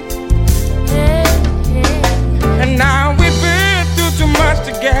 Yeah, yeah. And now we've been through too much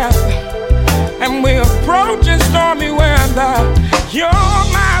together, and we're approaching stormy weather. You're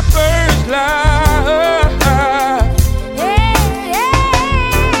my first love.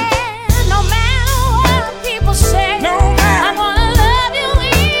 No matter what people say, No matter. I'm gonna love you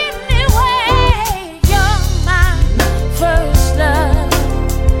anyway. You're my first love.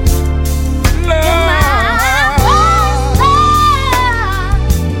 You're my first love.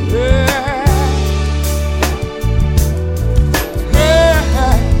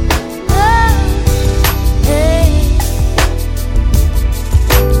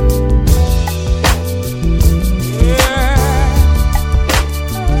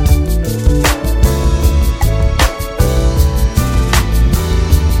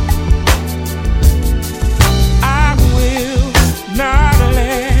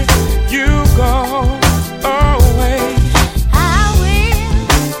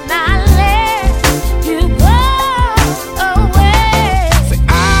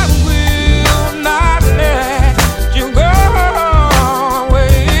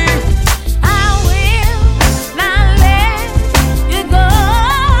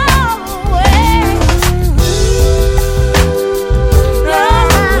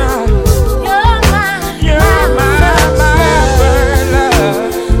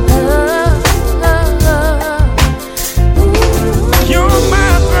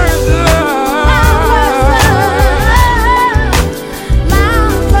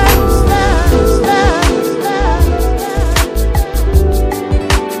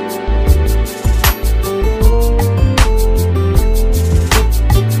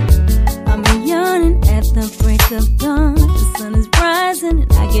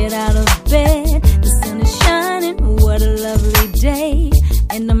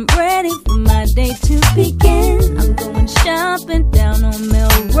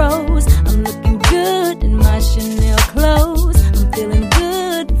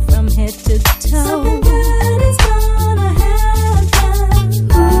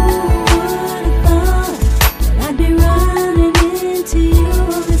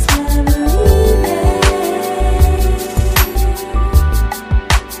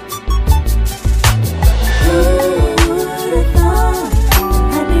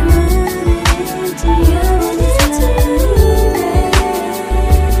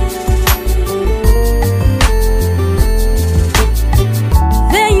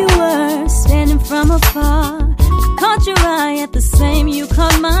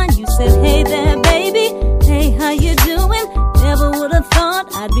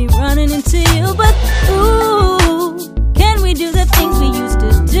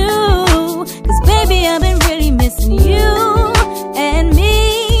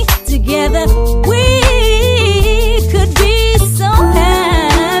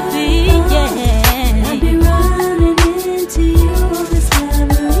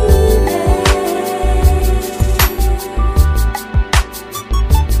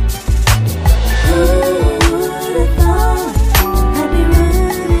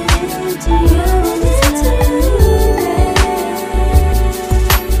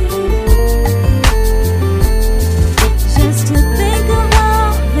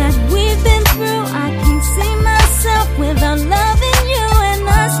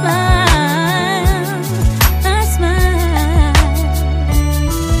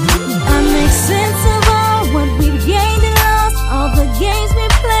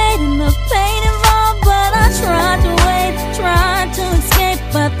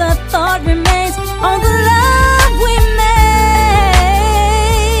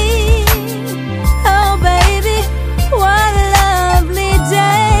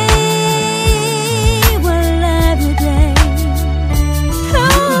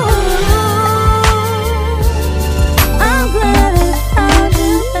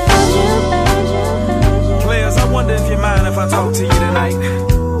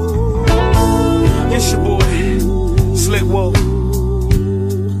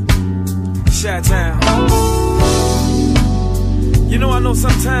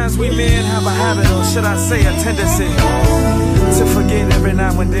 Sometimes we men have a habit, or should I say a tendency, to forget every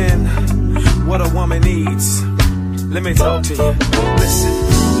now and then what a woman needs. Let me talk to you.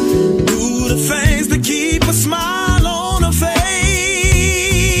 Listen. Do the things that keep a smile on her face.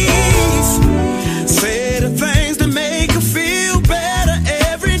 Say the things that make her feel better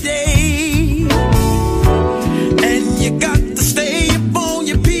every day. And you got to stay up on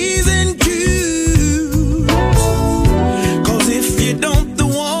your P's and Q's. 'Cause if you don't, the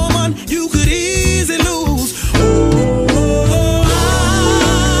woman you could easily lose.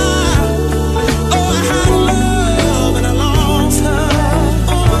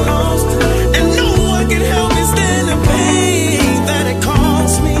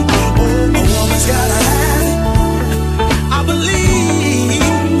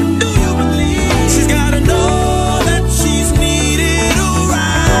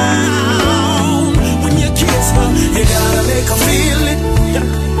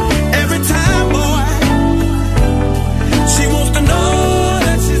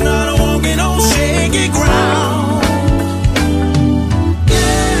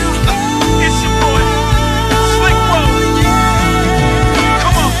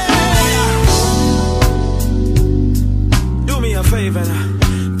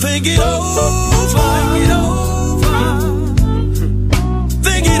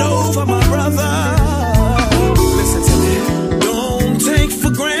 Think it over, my brother. Listen to me. Don't take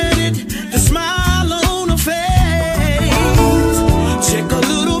for granted the smile on her face. Check a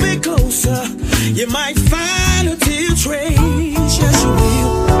little bit closer, you might find a tear trace. Yes, you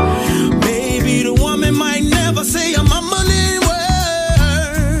will. Maybe the woman might never say a mumbling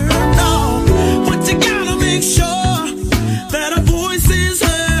word. No, but you gotta make sure that her voice is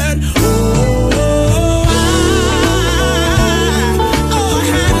heard. I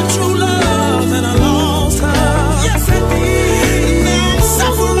had a true love and I lost her. Yes, I did. Now I'm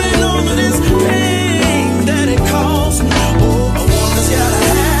suffering under this pain that it caused me. Oh, a woman's gotta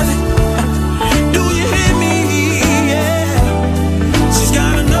have it. Do you hear me? Yeah. She's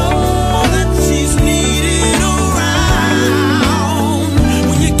gotta know that she's needed around.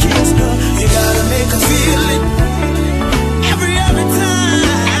 When you kiss her, you gotta make her feel it. Every time.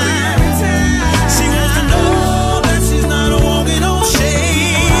 She wants to know that she's not walking on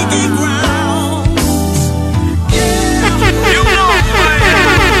shaky ground. Yeah. You know, man.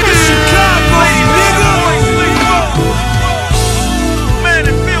 This Chicago, nigga. Man,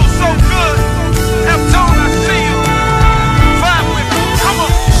 it feels so good. Have told I see you. Vibe with me. Come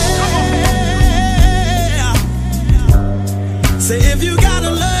on. Say if you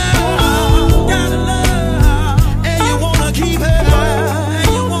gotta love, and you wanna keep her,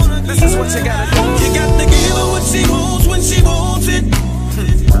 This is what you gotta do. you got to give her what she wants when she wants it.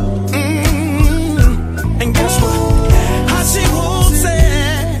 And guess what? How she wants it.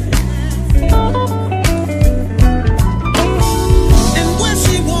 And when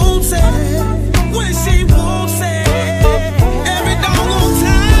she wants it. When she wants it. Every doggone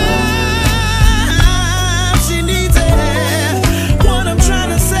time she needs it. What I'm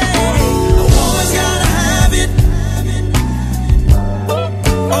trying to say, a woman's gotta have it.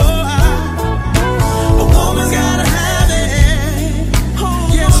 A woman's gotta have it.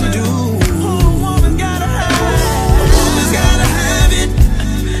 Yes, you do. A woman's gotta have it. A woman's gotta have it.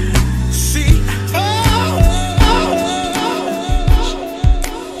 See.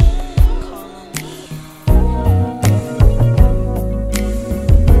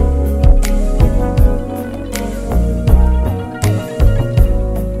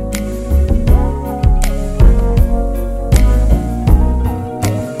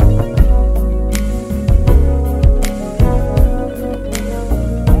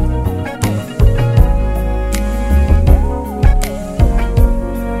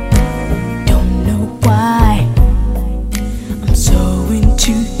 Don't know why I'm so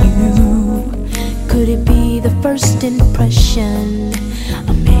into you. Could it be the first impression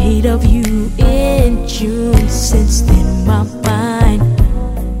I made of you in June? Since then my mind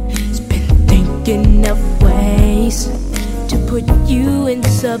has been thinking of ways to put you in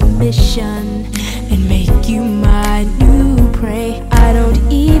submission and make you my new prey. I don't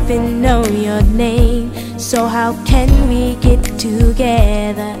even know your name, so how can we get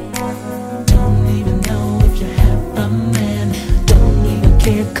together? Don't even know if you have a man. Don't even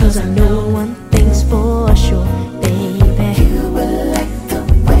care, 'cause I know one thing's for sure, baby. You will like the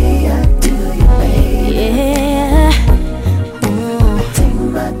way I do you, baby. Yeah. Take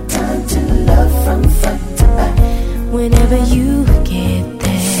my time to love from front to back. Whenever you get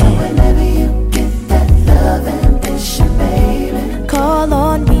there. So whenever you get that love ambition, baby, call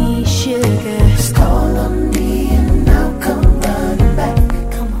on me, sugar. Just call on me and I'll come running back.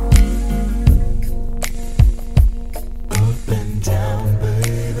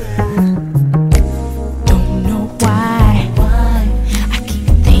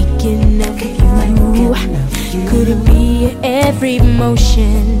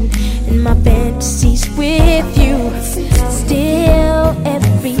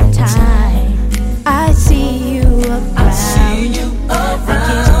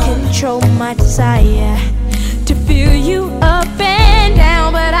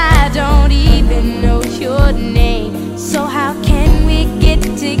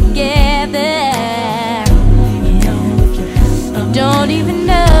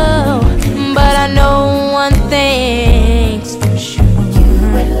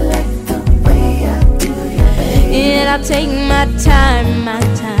 I'll take my time, my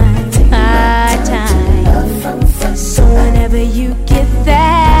time, my time. So whenever you get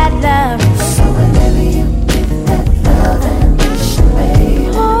that love, so whenever you get that love and baby,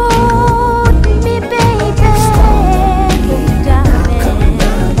 hold me, baby, darling.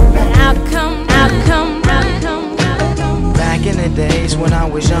 I'll come. Back in the days when I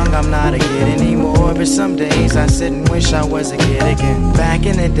was young, I'm not a kid anymore. But some days I sit and wish I was a kid again. Back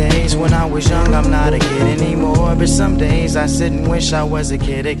in the days when I was young, I'm not a kid anymore. But some days I sit and wish I was a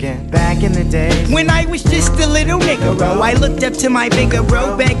kid again. Back in the days when I was just a little nigga, I looked up to my bigger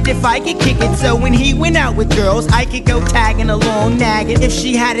bro, begged if I could kick it. So when he went out with girls, I could go tagging along, nagging. If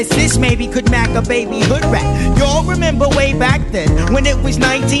she had a sis, maybe could mac a baby hood rat. Y'all remember way back then when it was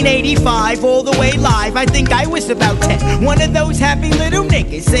 1985, all the way live. I think I was about 10. One of those happy little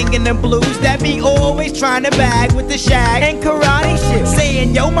niggas singing the blues that be always trying to bag with the shag and karate shit,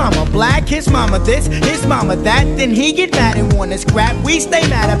 saying yo mama black, his mama this, his mama that. Then he get mad and wanna scrap. We stay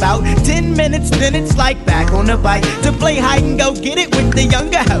mad about 10 minutes, then it's like back on the bike to play hide and go get it with the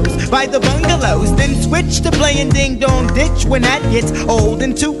younger hoes by the bungalows. Then switch to playing ding dong ditch when that gets old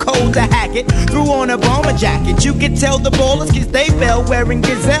and too cold to hack it. Threw on a bomber jacket, you could tell the ballers cause they fell wearing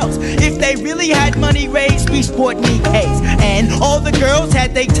gazelles. If they really had money raised, we sport Nikes. And all the girls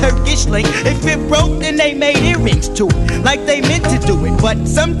had they Turkish link. If it broke, then they made earrings to it, like they meant to do it. But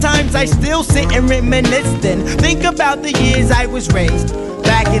sometimes I still sit and reminisce, then think about the years I was raised.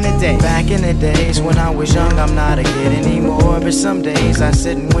 Back in the day. Back in the days when I was young, I'm not a kid anymore. But some days I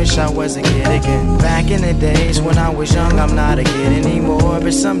sit and wish I was a kid again. Back in the days when I was young, I'm not a kid anymore.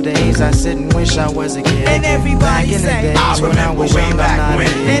 But some days I sit and wish I was a kid. And everybody say, I remember way back when.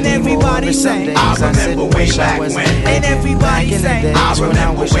 And everybody say, I remember way back when. And everybody say, I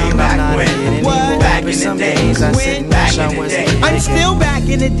remember way back when. What? Back in the days I sit and wish I was a kid. I'm still back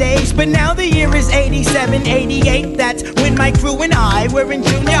in the days, but now the year is 87, 88. That's when my crew and I were in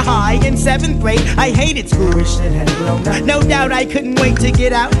junior high in 7th grade. I hated school. Wish it had grown up. No doubt I couldn't wait to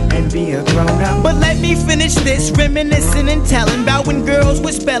get out and be a grown up. But let me finish this, reminiscing and telling about when girls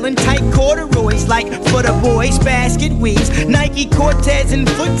were spelling tight corduroys like for the boys, basket weaves, Nike Cortez and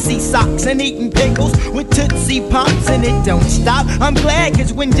footsie socks, and eating pickles with Tootsie Pops, and it don't stop. I'm glad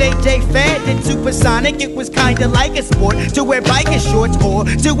cause when JJ Fad did Supersonic, it was kinda like a sport to wear biker shorts or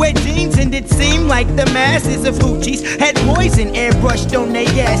to wear jeans, and it seemed like the masses of hoochies had poison airbrushed on their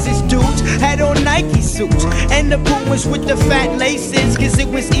asses. Dudes had on Nike suits and the Pumas with the fat laces, cause it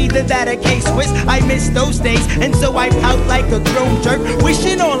was either that or K-Swiss. I miss those days, and so I pout like a grown jerk,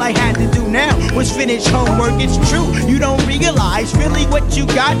 wishing all I had to do now was finish homework. It's true, you don't realize really what you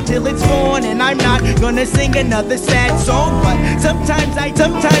got till it's gone. And I'm not gonna sing another sad song, but sometimes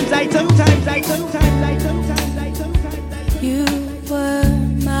You were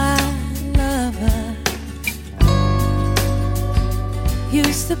my lover,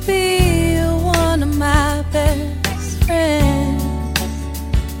 used to be one of my best friends,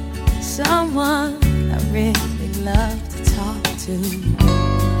 someone I really love to talk to.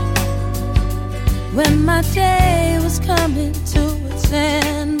 When my day was coming to its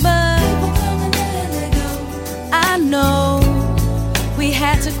end, but I know we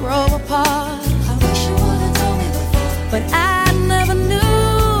had to grow apart. I wish you would've told me before, but I never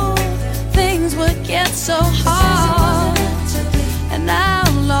knew things would get so hard. And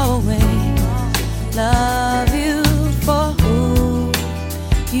I'll always love you for who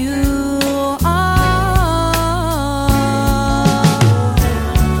you are.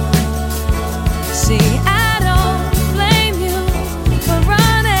 See, I don't blame you for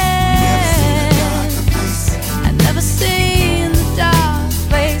running. I never seen the dark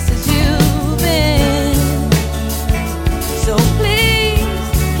places you've been. So please,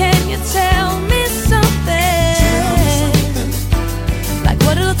 can you tell me something? Like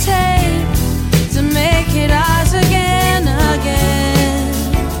what it'll take to make it ours again, again.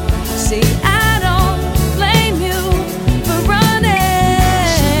 See, I don't blame you for running.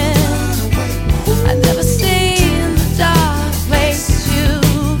 I never seen the dark places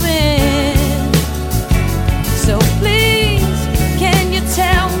you've been. So please, can you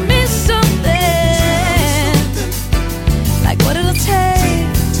tell me something? Like what it'll take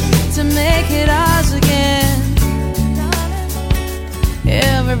to make it ours again.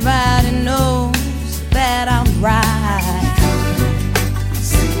 Everybody knows that I'm right,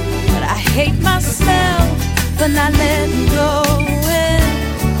 but I hate myself for not letting go in,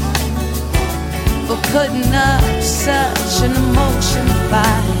 for putting up such an emotional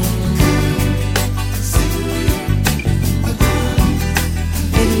fight.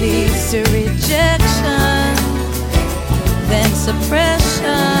 It leads to rejection, then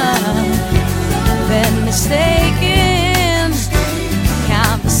suppression, then mistaken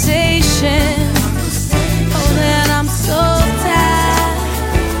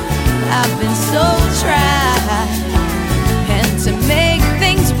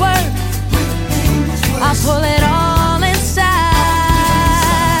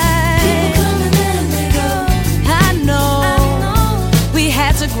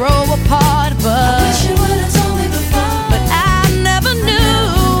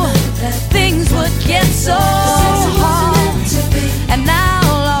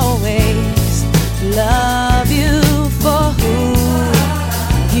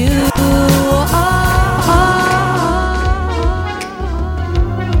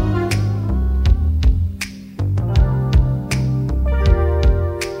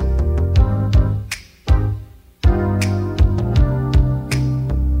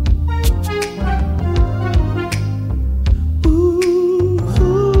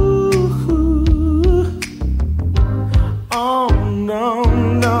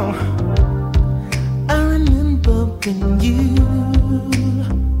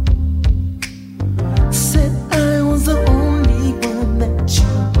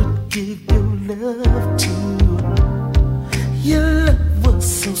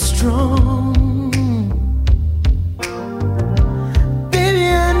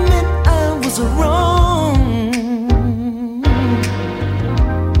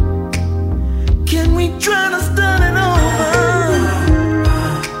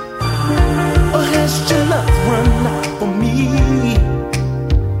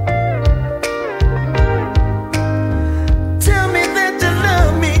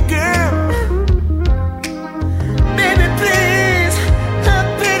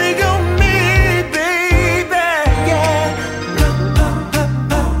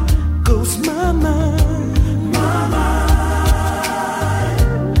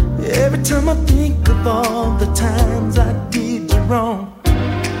time I think of all the times I did you wrong,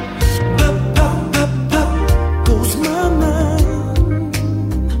 pop, pop, pop, pop, goes my mind,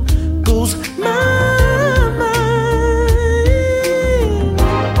 goes my mind.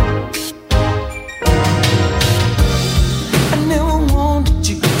 I never wanted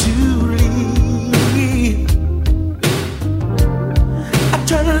you to leave. I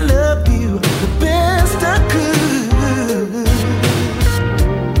tried to love you the best I could.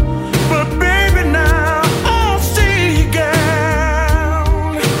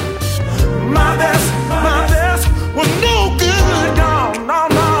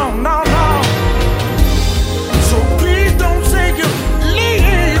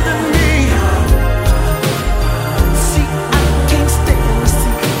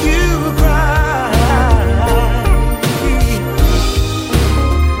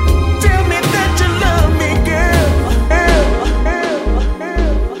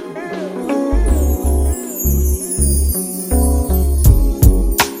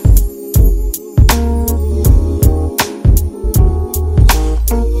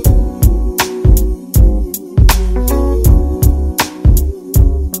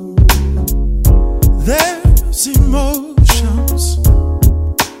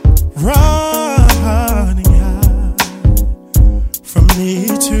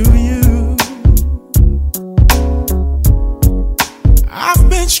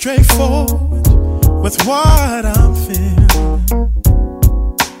 Straightforward with what I'm feeling.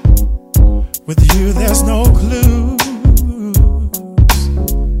 With you there's no clues.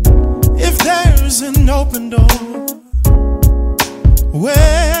 If there's an open door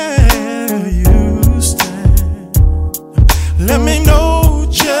where you stand, let me know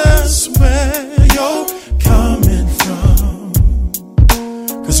just where you're coming from.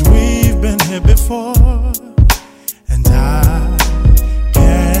 'Cause we've been here before, and I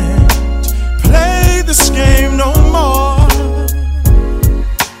play this game no more.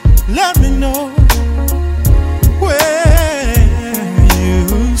 Let me know where you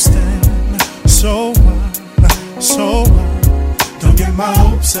stand. So don't get my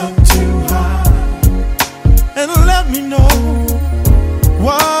hopes up too high. And let me know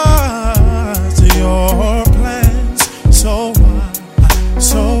what's your plans. So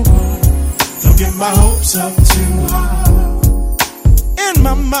don't get my hopes up too high. In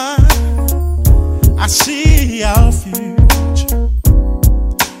my mind I see our future,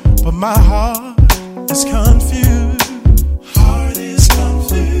 but my heart is confused. Heart is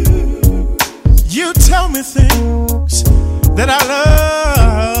confused. You tell me things that I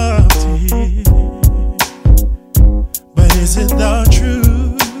love to hear, but is it the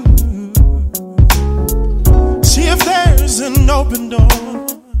truth? See if there's an open door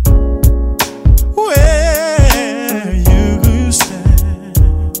where you stand.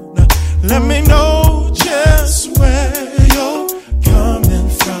 Let me know just where you're coming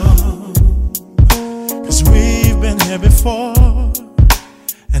from, 'cause we've been here before,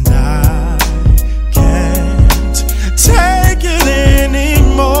 and I can't take it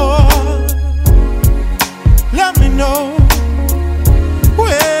anymore. Let me know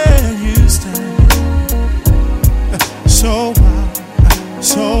where you stand. So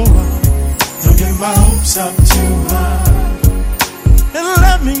don't get my hopes up too high, and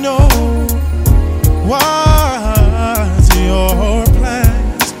let me know what's your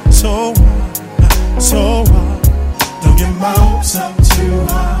plans. So don't get my hopes up too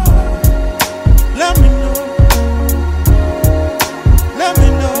high. Let me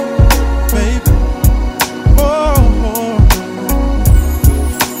know, baby. Oh,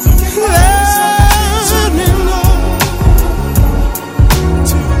 let me know.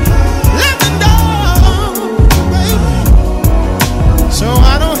 Let me know, baby. So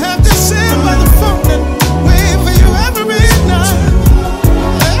I don't have to sit by the phone and wait for you every night.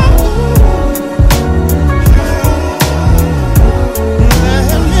 Let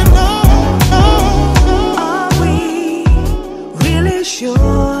me know. Are we really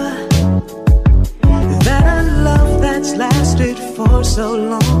sure that a love that's lasted for so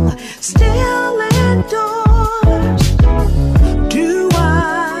long still endures? Do I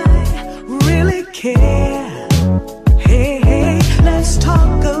really care? Hey, let's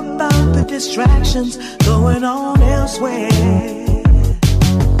talk about the distractions going on elsewhere.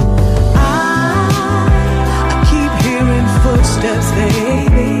 I keep hearing footsteps,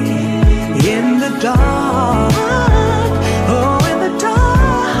 baby, in the dark. Oh, in the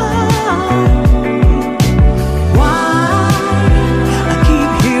dark. Why? I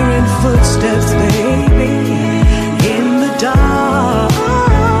keep hearing footsteps, baby, in the dark.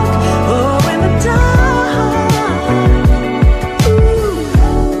 Oh, in the dark. Ooh.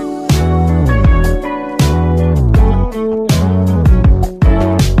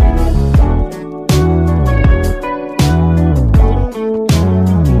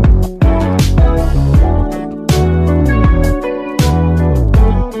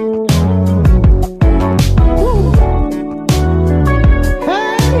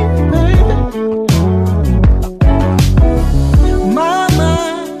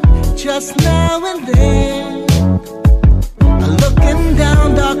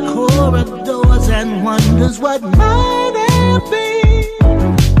 'cause what might have been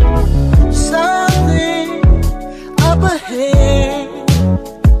something up ahead.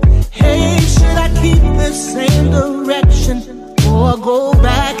 Hey, should I keep the same direction or go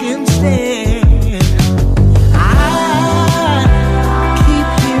back instead? I keep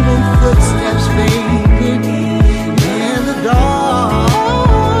hearing footsteps, baby, in the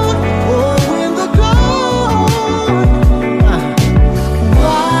dark. Oh, in the dark.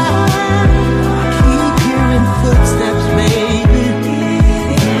 Why I keep hearing footsteps, baby,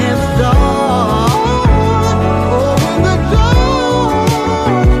 in the dark. Oh, in the dark.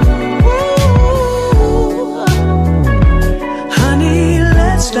 Honey,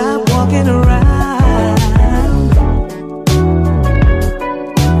 let's stop walking around.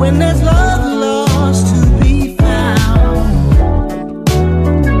 When there's love lost to be found.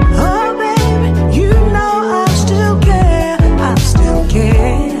 Oh, baby, you know I still care. I still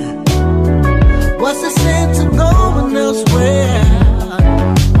care. What's the sense of going elsewhere?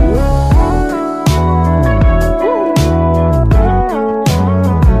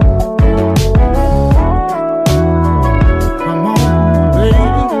 Come on, baby.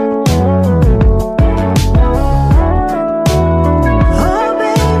 Oh,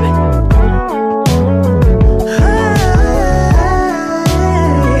 baby.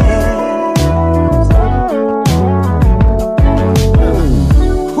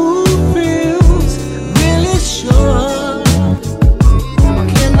 Who feels really sure?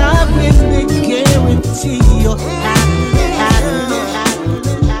 Can I really guarantee your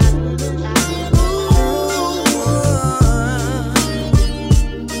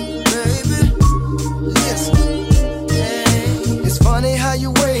It's funny how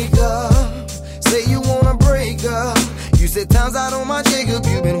you wake up, say you wanna break up. You said time's out on my Jacob.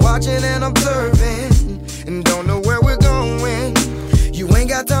 You've been watching and observing, and don't know where we're going. You ain't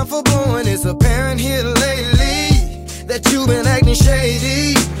got time for blowing. It's apparent here lately that you've been acting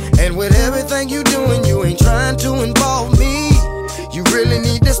shady, and with everything you doing, you ain't trying to involve me. You really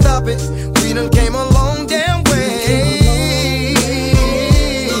need to stop it. We done came a long damn way.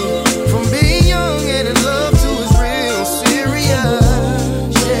 From being young and in love to it's real serious.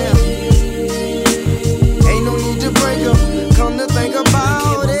 Yeah. Ain't no need to break up. Come to think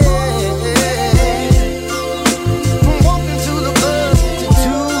about it. From walking to the bus to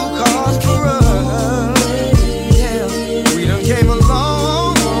 2 cars for us. Yeah. We done came a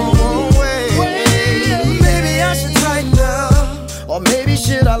long way. Maybe I should tighten up, or maybe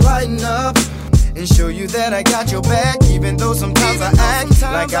should I lighten up and show you that I got your back, even though sometimes I act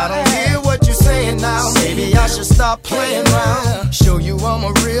like I don't hear what you're saying now. Maybe I should stop playing around, show you I'm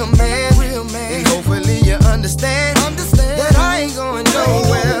a real man, and hopefully you understand that I ain't going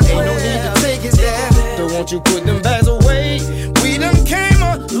nowhere. Ain't no need to take it there, so won't you put them bags away? We done came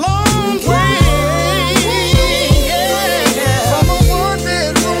a long way. Yeah. From a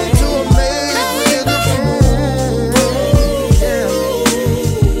one-bedroom to a maid with a room.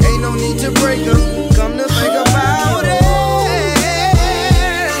 Yeah. Ain't no need to break up. Come to think about it.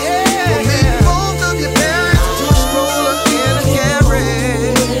 We'll meet both of your parents to a stroller in a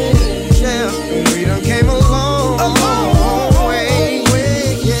carriage. Yeah. And we done came a long way.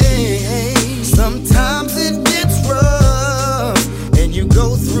 Yeah. Sometimes it gets rough, and you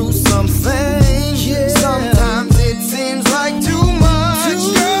go through something. Yeah. Sometimes it seems like too much,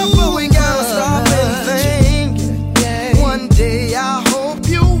 girl, but we gotta stop and think. One day I hope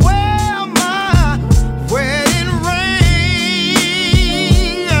you wear my wedding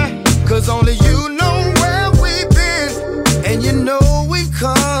ring, 'cause only you know where we've been, and you know we've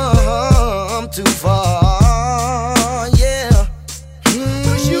come too far. Yeah.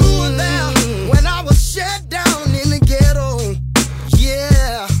 'Cause you were there when I was shut down in the ghetto.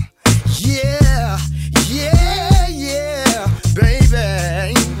 Yeah.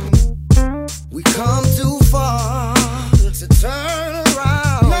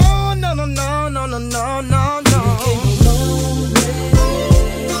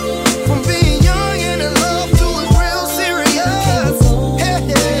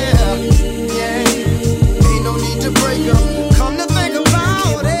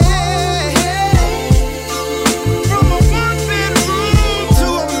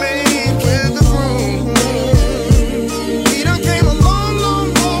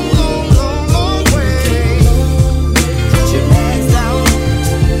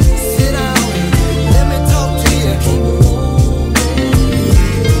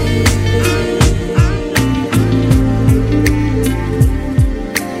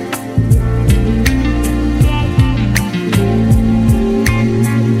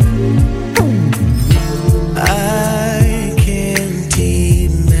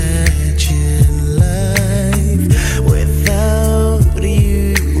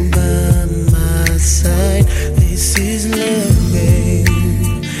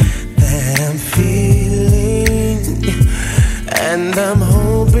 I'm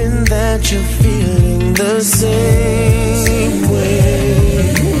hoping that you're feeling the same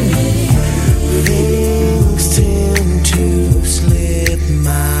way. Things tend to slip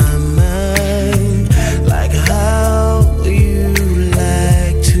my mind, like how you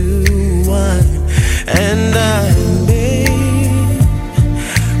like to whine, and I'm made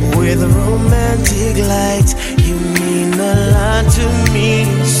with romantic lights. You mean a lot to me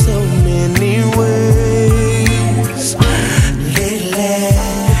in so many ways. Lately,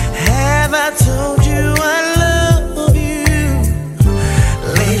 have I told you I love you?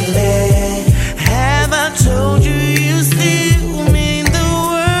 Lately, have I told you you still mean the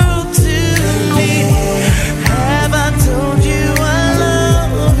world to me? Have I told you I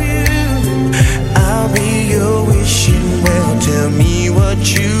love you? I'll be your wishing well. Tell me what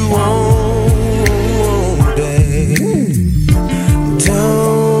you want, babe.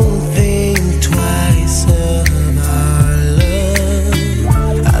 Don't think twice of our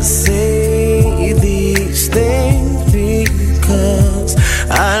love. I say these things because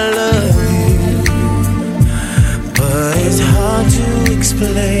I love you, but it's hard to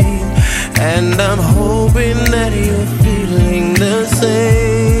explain, and I'm hoping that you're feeling the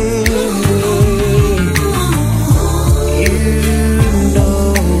same way. You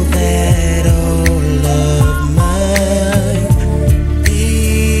know that all of my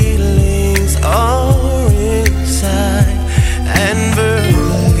feelings are inside, and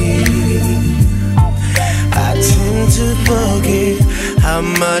verbally I tend to forget how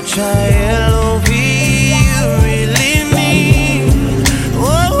much I love you really mean.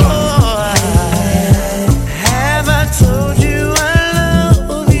 Oh, have I told you I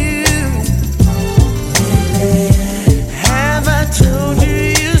love you? Have I told you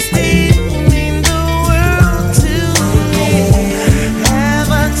you still mean the world to me? Have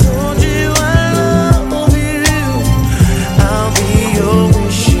I told you I love you? I'll be your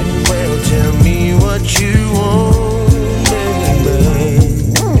wishing well. Tell me what you want, baby.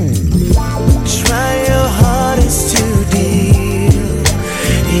 Try your hardest to deal.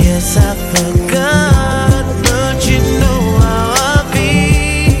 Yes, I forgot, but you know how I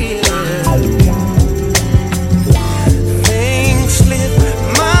feel. Things slip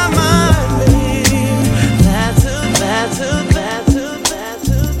my mind, baby. That's a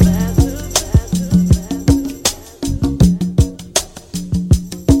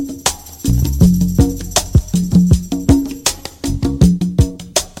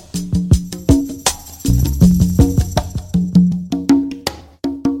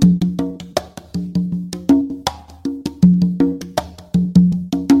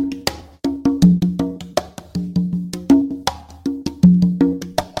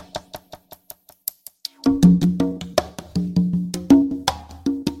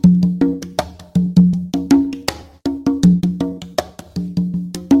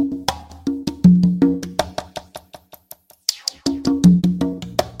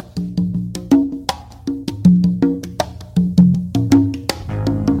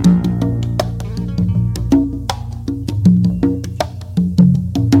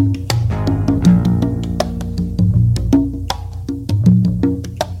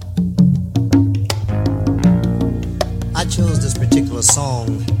I chose this particular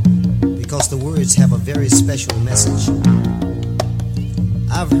song because the words have a very special message.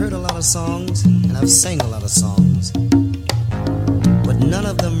 I've heard a lot of songs and I've sang a lot of songs, but none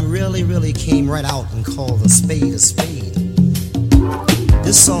of them really came right out and called a spade a spade.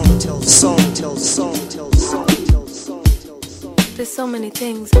 This song tells. There's so many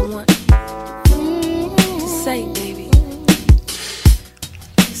things I want to say, baby.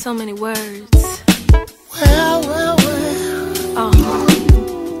 So many words. well. Oh.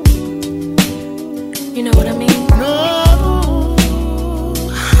 You know what I mean? No,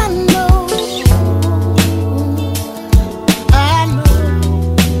 I know.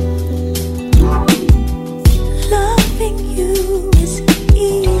 Loving you is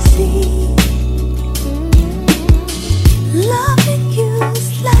easy. Loving you is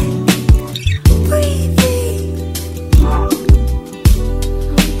like breathing.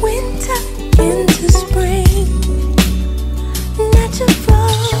 Winter into spring. Natural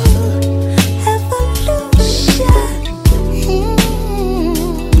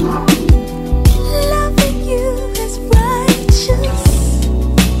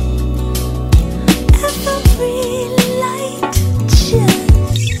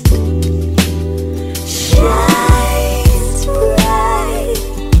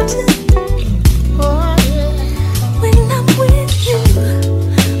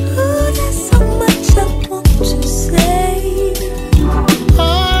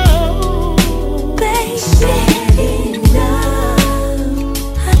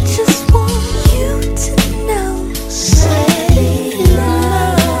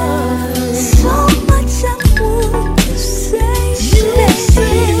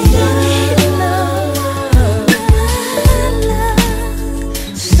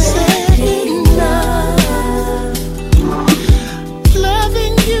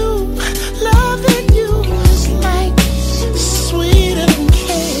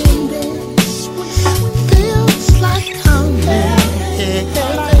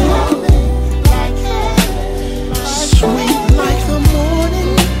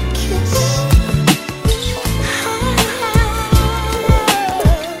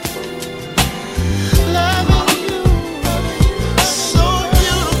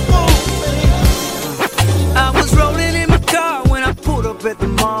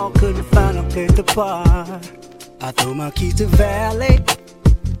apart. I threw my keys to valet.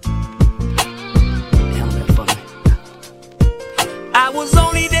 Handle that for me. I was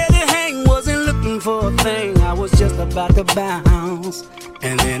only there to hang, wasn't looking for a thing. I was just about to bounce,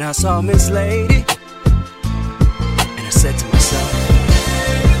 and then I saw Miss Lady, and I said to myself,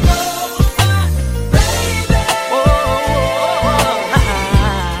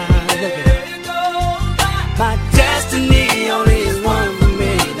 my destiny only is one for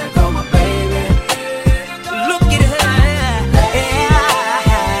me. There go my baby. Look at her.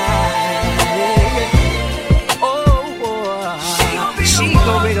 Oh, she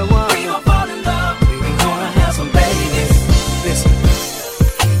gon' be the one. We gon' fall in love. We gonna have some babies. Listen,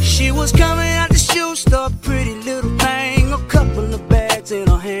 she was coming out the shoe store, pretty little thing, a couple of bags in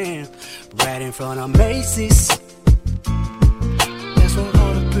her hand, right in front of Macy's. That's where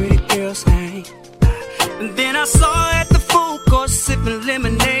all the pretty girls hang. And then I saw her at the food court sipping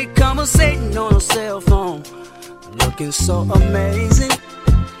lemonade, conversating on her cell phone, looking so amazing.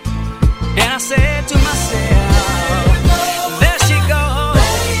 And I said to myself, there she goes,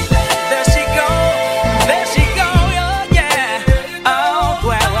 there she goes, there she goes, yeah. Oh,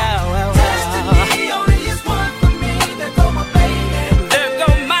 wow, wow, wow, wow. Destiny only is one for me. There go my baby. There go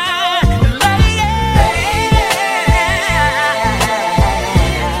my lady.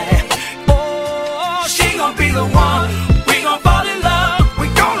 Oh, she gon' be the one. We gon' fall in love. We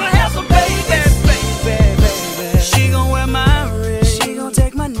gonna have some babies, baby. She gon' wear my ring. She gon'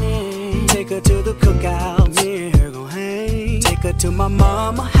 take my name. Take her to the cookout. Me and her gon' hang. Take her to my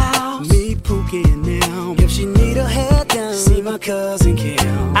mama house. Me, Pookie, and them. If she need her hair done, see my cousin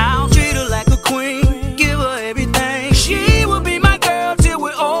Kim. I'll treat her like a queen. Give her everything. She will be my girl till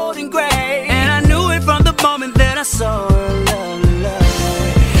we're old and gray. And I knew it from the moment that I saw her. Lovely, lovely.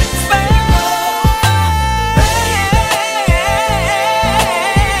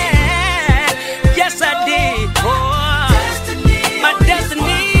 Yes, I did. Oh, my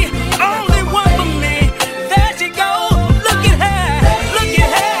destiny, only one for me. There she goes. Look at her. Look at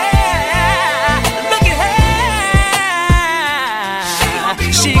her. Look at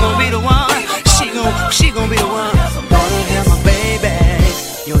her. She gon' be the one. She gon' be the one. Gonna have my baby.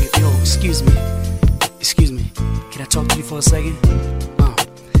 Yo, excuse me. Excuse me. Can I talk to you for a second?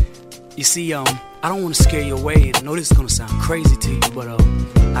 You see, I don't want to scare you away. I know this is gonna sound crazy to you, but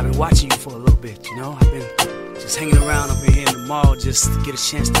I've been watching you for a little bit, you know? I've been just hanging around up here in the mall just to get a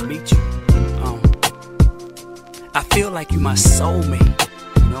chance to meet you. I feel like you're my soulmate,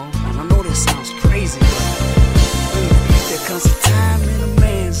 you know? And I know this sounds crazy, but there comes a time in a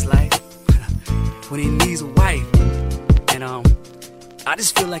man's life when he needs a wife. And I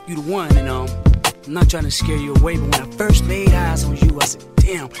just feel like you're the one, and I'm not trying to scare you away, but when I first laid eyes on you, I said,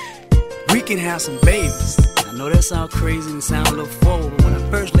 damn, we can have some babies. I know that sounds crazy and sound a little forward, but when I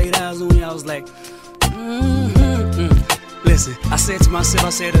first laid eyes on you, I was like, Listen, I said to myself, I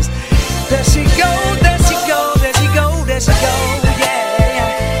said this, there she go, there she go, there she go, there she go, yeah.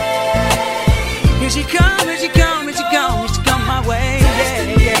 Here she come, here she come, here she come, here she come my way, yeah,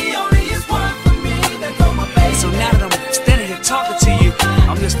 yeah. So now that I'm standing here talking to you,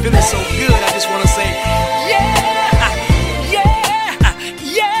 I'm just feeling so good, I just want to say, yeah.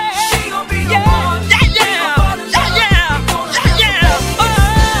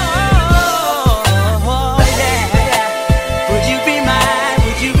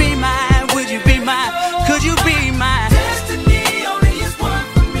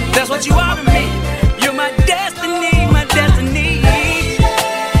 You are to me. You're my destiny, my destiny.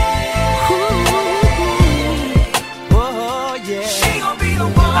 Ooh, oh yeah.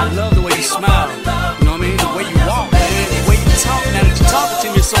 I love the way you smile. You know what I mean? The way you walk, man. The way you talk. Now that you're talking to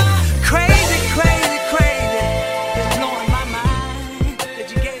me, it's so crazy, crazy, crazy. It's blowing my mind that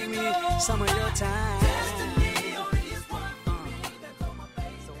you gave me some of your time.